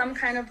got some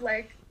kind of,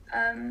 like,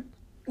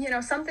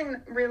 something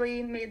that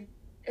really made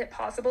it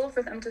possible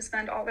for them to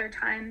spend all their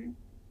time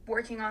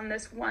working on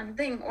this one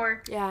thing,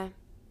 or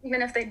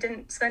even if they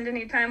didn't spend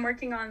any time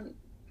working on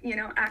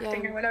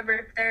acting or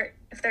whatever,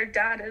 if their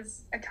dad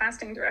is a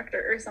casting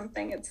director or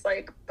something, it's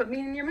like, put me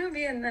in your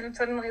movie, and then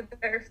suddenly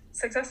they're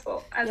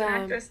successful as an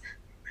actress.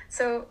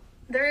 So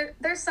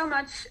there's so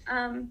much,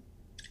 I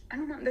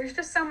don't know, there's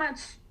just so much,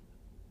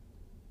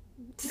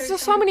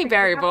 there's so many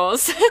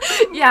variables.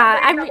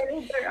 I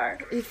mean, there are.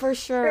 For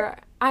sure.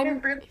 There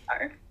really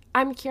are.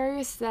 I'm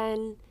curious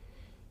then,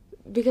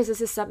 because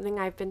this is something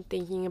I've been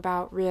thinking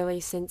about really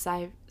since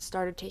I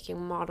started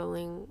taking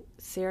modeling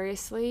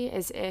seriously,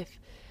 is if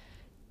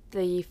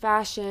the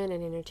fashion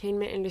and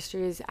entertainment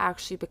industry is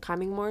actually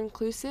becoming more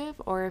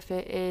inclusive, or if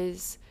it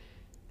is,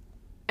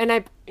 and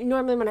I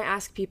normally, when I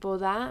ask people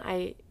that,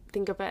 I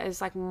think of it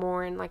as, like,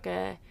 more in, like,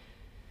 a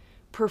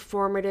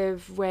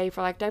performative way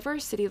for, like,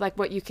 diversity, like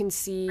what you can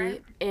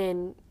see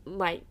in,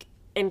 like,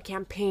 in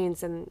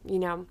campaigns, and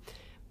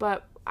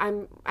but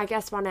I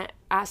guess want to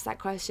ask that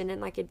question in,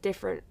 like, a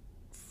different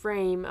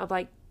frame of,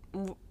 like,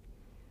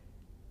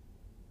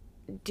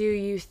 do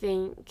you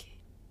think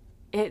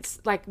it's,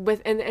 like,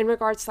 in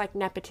regards to, like,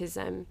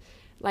 nepotism,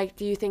 like,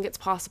 do you think it's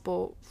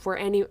possible for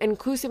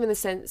inclusive in the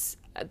sense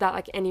that,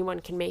 like, anyone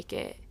can make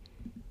it?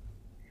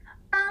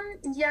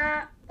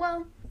 Yeah,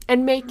 well,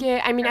 and make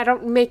it, I mean, I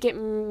don't, make it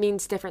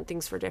means different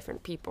things for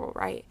different people,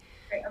 right?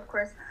 Right, of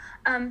course.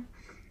 Yeah,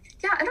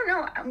 I don't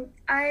know.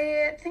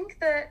 I think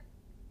that,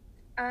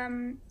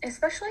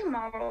 especially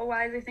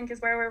model-wise, I think is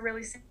where we're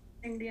really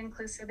seeing the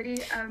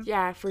inclusivity.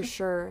 Yeah, for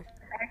sure.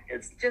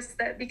 It's just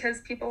that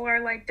because people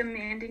are, like,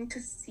 demanding to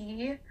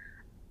see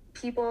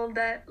people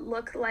that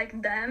look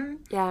like them.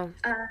 Yeah.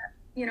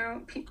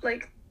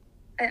 Like,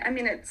 I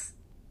mean, it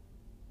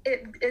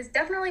is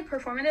definitely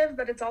performative,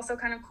 but it's also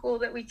kind of cool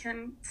that we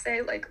can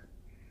say, like,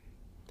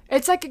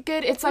 it's like a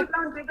good, it's like,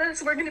 don't do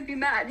this, we're gonna be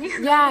mad.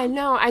 Yeah,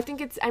 no, I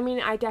think it's, I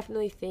mean, I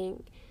definitely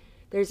think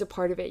there's a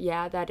part of it,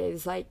 that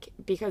is, like,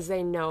 because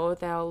they know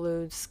they'll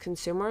lose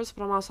consumers,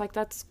 but I'm also like,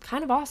 that's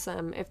kind of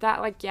awesome. If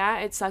that, like,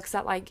 it sucks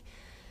that, like,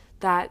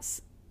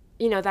 that's,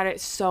 that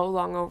it's so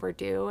long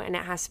overdue and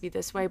it has to be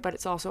this way, but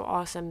it's also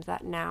awesome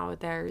that now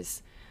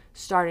there's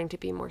starting to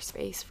be more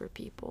space for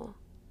people,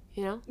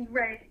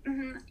 Right.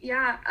 Mm-hmm.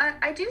 Yeah.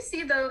 I do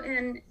see, though,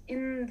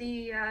 in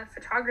the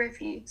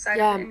photography side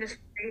of the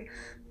industry,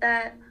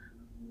 that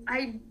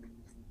I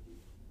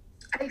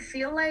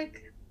feel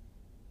like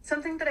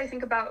something that I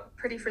think about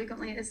pretty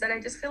frequently is that I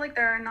just feel like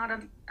there are not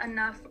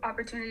enough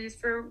opportunities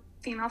for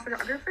female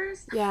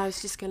photographers. Yeah, I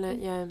was just gonna,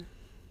 yeah.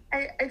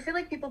 I feel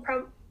like people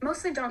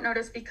mostly don't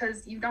notice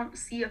because you don't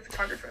see a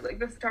photographer. Like,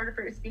 the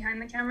photographer is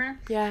behind the camera.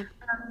 Yeah.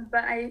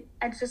 But I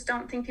just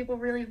don't think people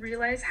really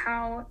realize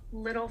how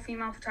little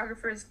female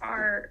photographers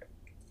are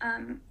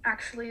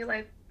actually,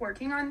 like,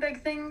 working on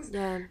big things.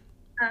 Yeah.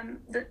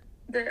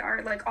 That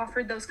are, like,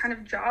 offered those kind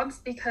of jobs,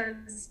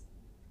 because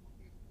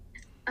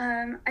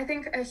I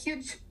think a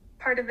huge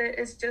part of it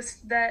is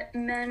just that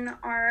men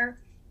are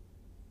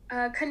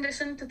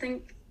conditioned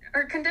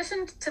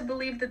to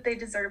believe that they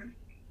deserve,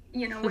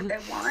 you know, what they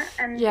want,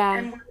 and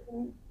and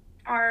women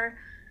are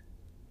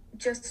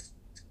just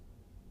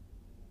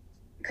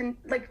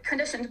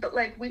conditioned, but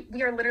like we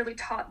are literally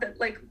taught that,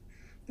 like,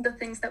 the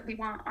things that we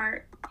want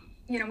aren't,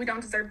 you know, we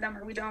don't deserve them,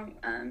 or we don't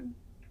I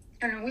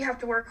don't know, we have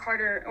to work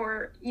harder,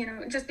 or, you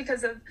know, just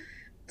because of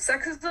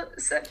sexism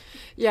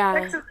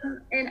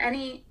in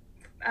any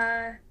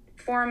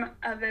form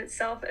of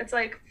itself. It's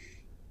like,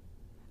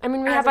 I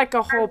mean, we have like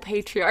a whole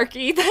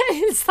patriarchy that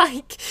is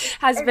like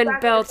has been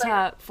built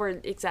up for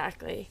any,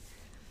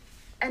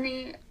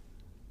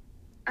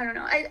 I don't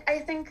know.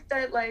 I think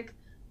that, like,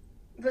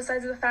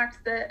 besides the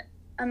fact that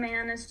a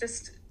man is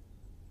just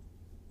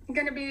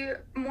going to be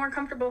more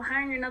comfortable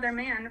hiring another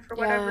man for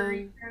whatever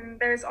reason,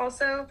 there's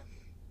also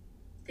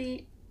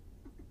the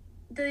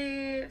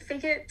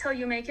fake it till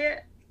you make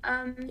it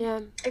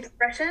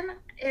expression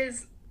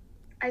is,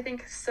 I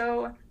think,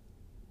 so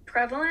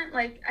prevalent.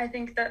 Like, I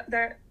think that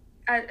there,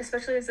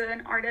 especially as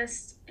an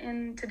artist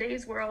in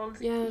today's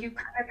world, you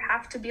kind of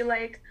have to be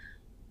like,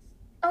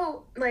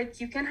 oh,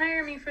 like, you can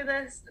hire me for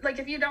this. Like,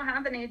 if you don't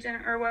have an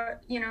agent or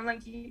what, you know,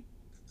 like, you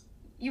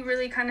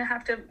really kind of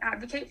have to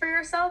advocate for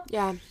yourself.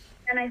 Yeah.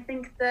 And I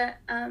think that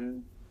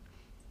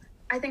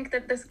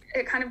this,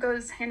 it kind of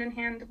goes hand in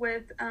hand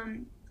with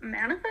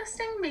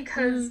manifesting,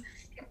 because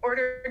in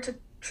order to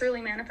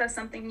truly manifest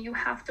something, you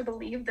have to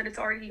believe that it's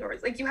already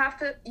yours. Like, you have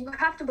to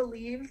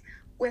believe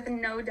with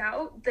no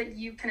doubt that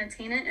you can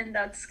attain it, and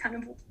that's kind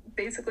of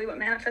basically what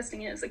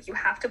manifesting is. Like, you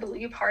have to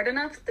believe hard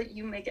enough that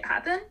you make it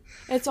happen.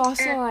 It's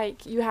also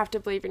like, you have to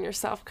believe in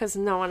yourself, because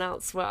no one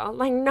else will.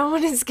 Like, no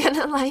one is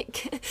gonna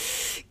like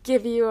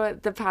give you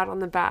the pat on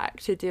the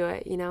back to do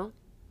it, you know?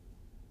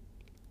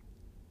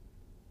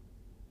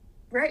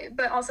 Right,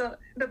 but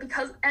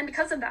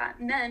because of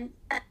that, men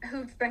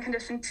who've been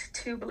conditioned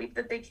to believe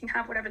that they can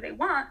have whatever they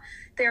want,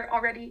 they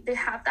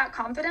have that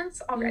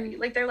confidence already.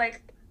 Like, they're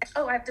like,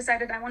 oh, I've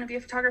decided I want to be a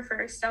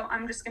photographer, so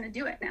I'm just going to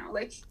do it now.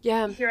 Like, here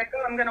I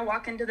go, I'm going to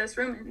walk into this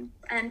room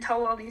and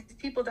tell all these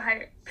people to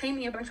pay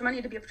me a bunch of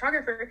money to be a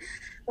photographer.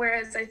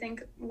 Whereas I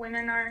think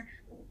women are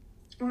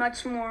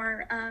much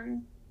more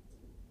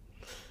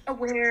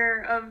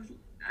aware of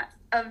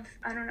I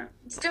don't know,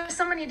 it's just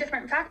so many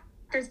different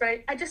factors.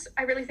 But I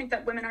really think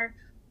that women are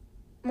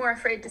more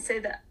afraid to say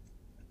that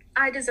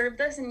I deserve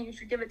this and you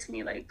should give it to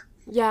me. Like,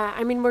 yeah,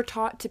 I mean, we're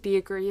taught to be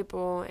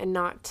agreeable and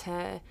not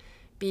to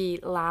be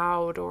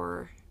loud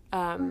or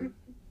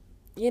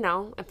you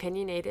know,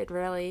 opinionated,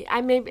 really.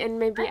 Maybe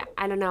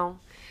I don't know,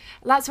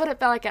 that's what it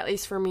felt like, at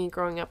least for me,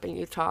 growing up in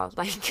Utah,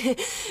 like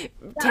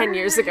 10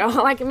 years ago.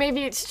 Like,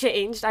 maybe it's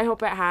changed. I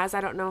hope it has.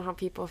 I don't know how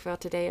people feel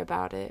today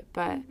about it,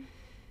 but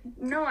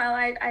no,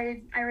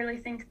 I really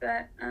think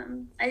that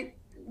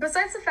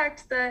besides the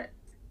fact that,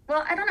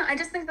 well, I don't know, I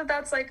just think that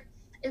that's like,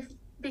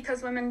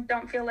 because women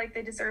don't feel like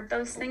they deserve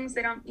those things,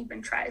 they don't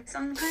even try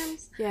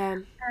sometimes. Yeah.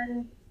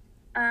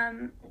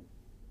 And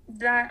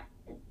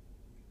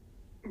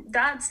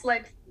that's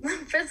like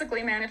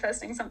physically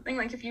manifesting something.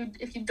 Like, if you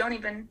don't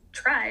even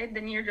try,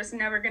 then you're just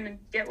never gonna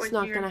get what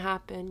you're... It's not gonna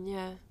happen.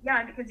 Yeah,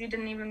 because you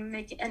didn't even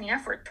make any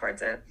effort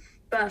towards it.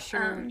 But for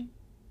sure.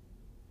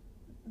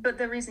 But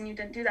the reason you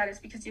didn't do that is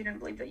because you didn't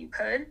believe that you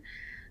could.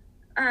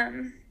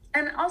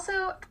 And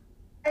also,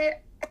 I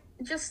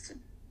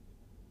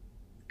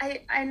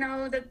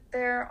know that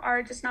there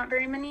are just not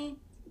very many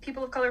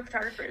people of color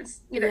photographers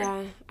either.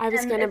 Yeah, I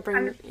was going to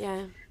bring,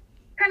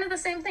 kind of the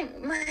same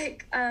thing.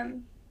 Like, I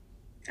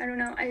don't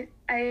know,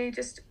 I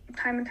just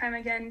time and time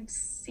again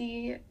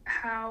see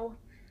how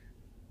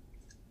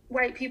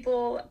white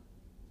people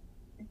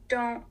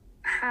don't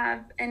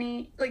have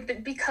any,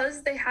 like,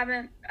 because they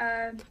haven't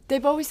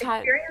they've always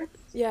had,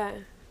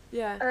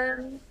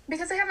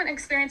 because they haven't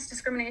experienced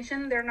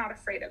discrimination, they're not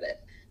afraid of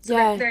it. So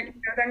they're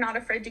not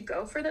afraid to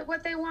go for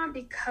what they want,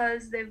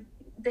 because they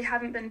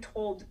haven't been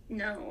told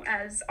no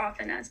as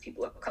often as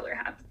people of color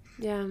have.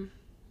 Yeah.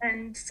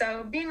 And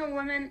so being a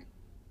woman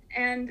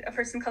and a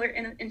person of color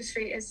in the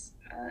industry is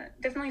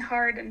definitely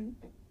hard and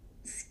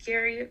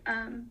scary.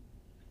 And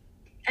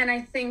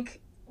I think,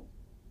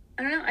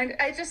 I don't know,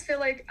 I just feel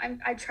like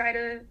I try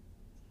to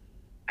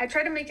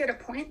make it a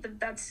point that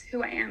that's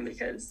who I am,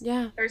 because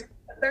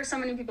there's so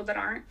many people that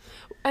aren't.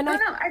 And I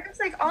don't know, I just,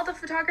 like, all the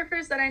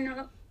photographers that I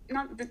know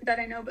that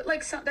I know, but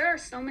like, so there are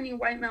so many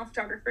white male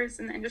photographers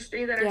in the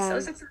industry that are so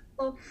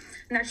successful,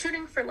 and they're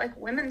shooting for like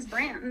women's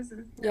brands,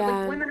 and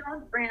like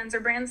women-owned brands, or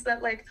brands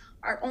that like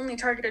are only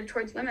targeted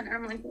towards women. And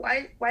I'm like,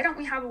 why don't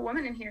we have a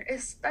woman in here?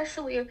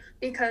 Especially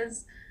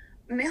because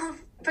male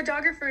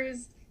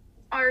photographers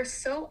are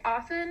so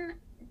often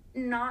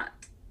not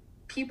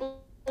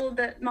people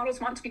that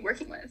models want to be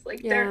working with.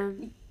 Like,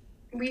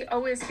 we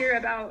always hear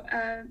about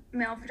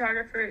male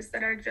photographers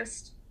that are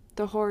just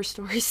the horror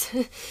stories.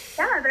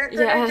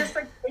 they're just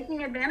like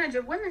taking advantage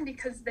of women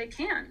because they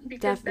can,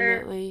 because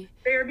Definitely.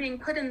 they're being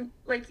put in,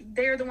 like,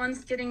 they're the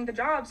ones getting the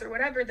jobs or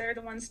whatever. They're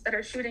the ones that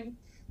are shooting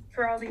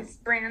for all these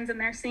brands, and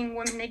they're seeing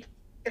women naked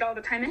all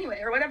the time anyway,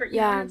 or whatever. You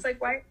know? And it's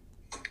like, why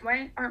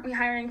aren't we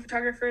hiring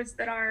photographers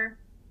that are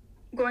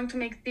going to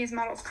make these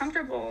models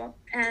comfortable?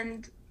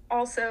 And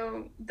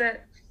also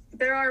that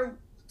there are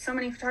so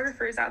many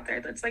photographers out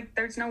there that's like,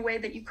 there's no way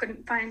that you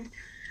couldn't find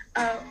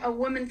a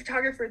woman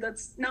photographer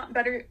that's not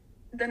better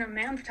than a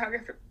man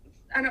photographer.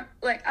 I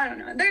don't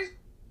know.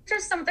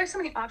 There's so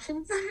many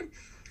options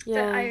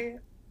that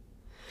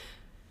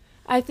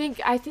I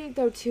think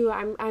though too,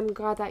 I'm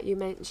glad that you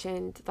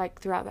mentioned,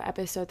 like, throughout the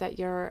episode, that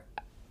you're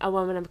a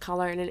woman of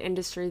color in an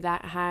industry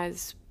that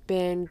has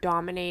been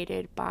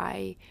dominated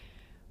by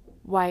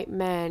white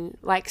men,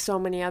 like so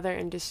many other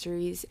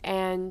industries.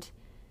 And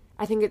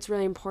I think it's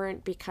really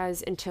important,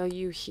 because until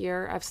you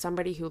hear of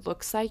somebody who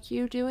looks like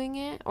you doing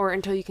it, or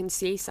until you can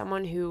see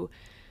someone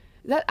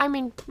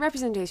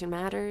representation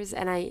matters.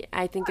 And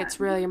I think it's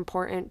really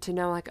important to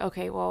know, like,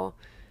 okay, well,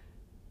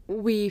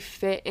 we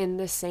fit in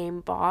the same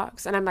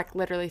box. And I'm like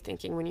literally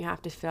thinking when you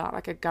have to fill out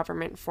like a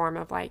government form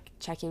of like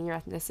checking your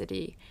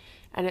ethnicity,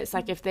 and it's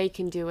like, if they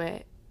can do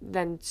it,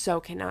 then so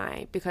can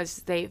I,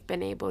 because they've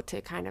been able to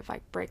kind of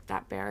like break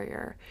that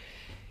barrier,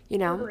 you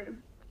know. Totally.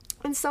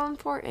 And so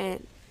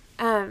important.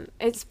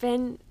 It's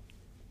been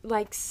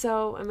like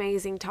so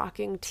amazing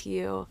talking to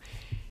you.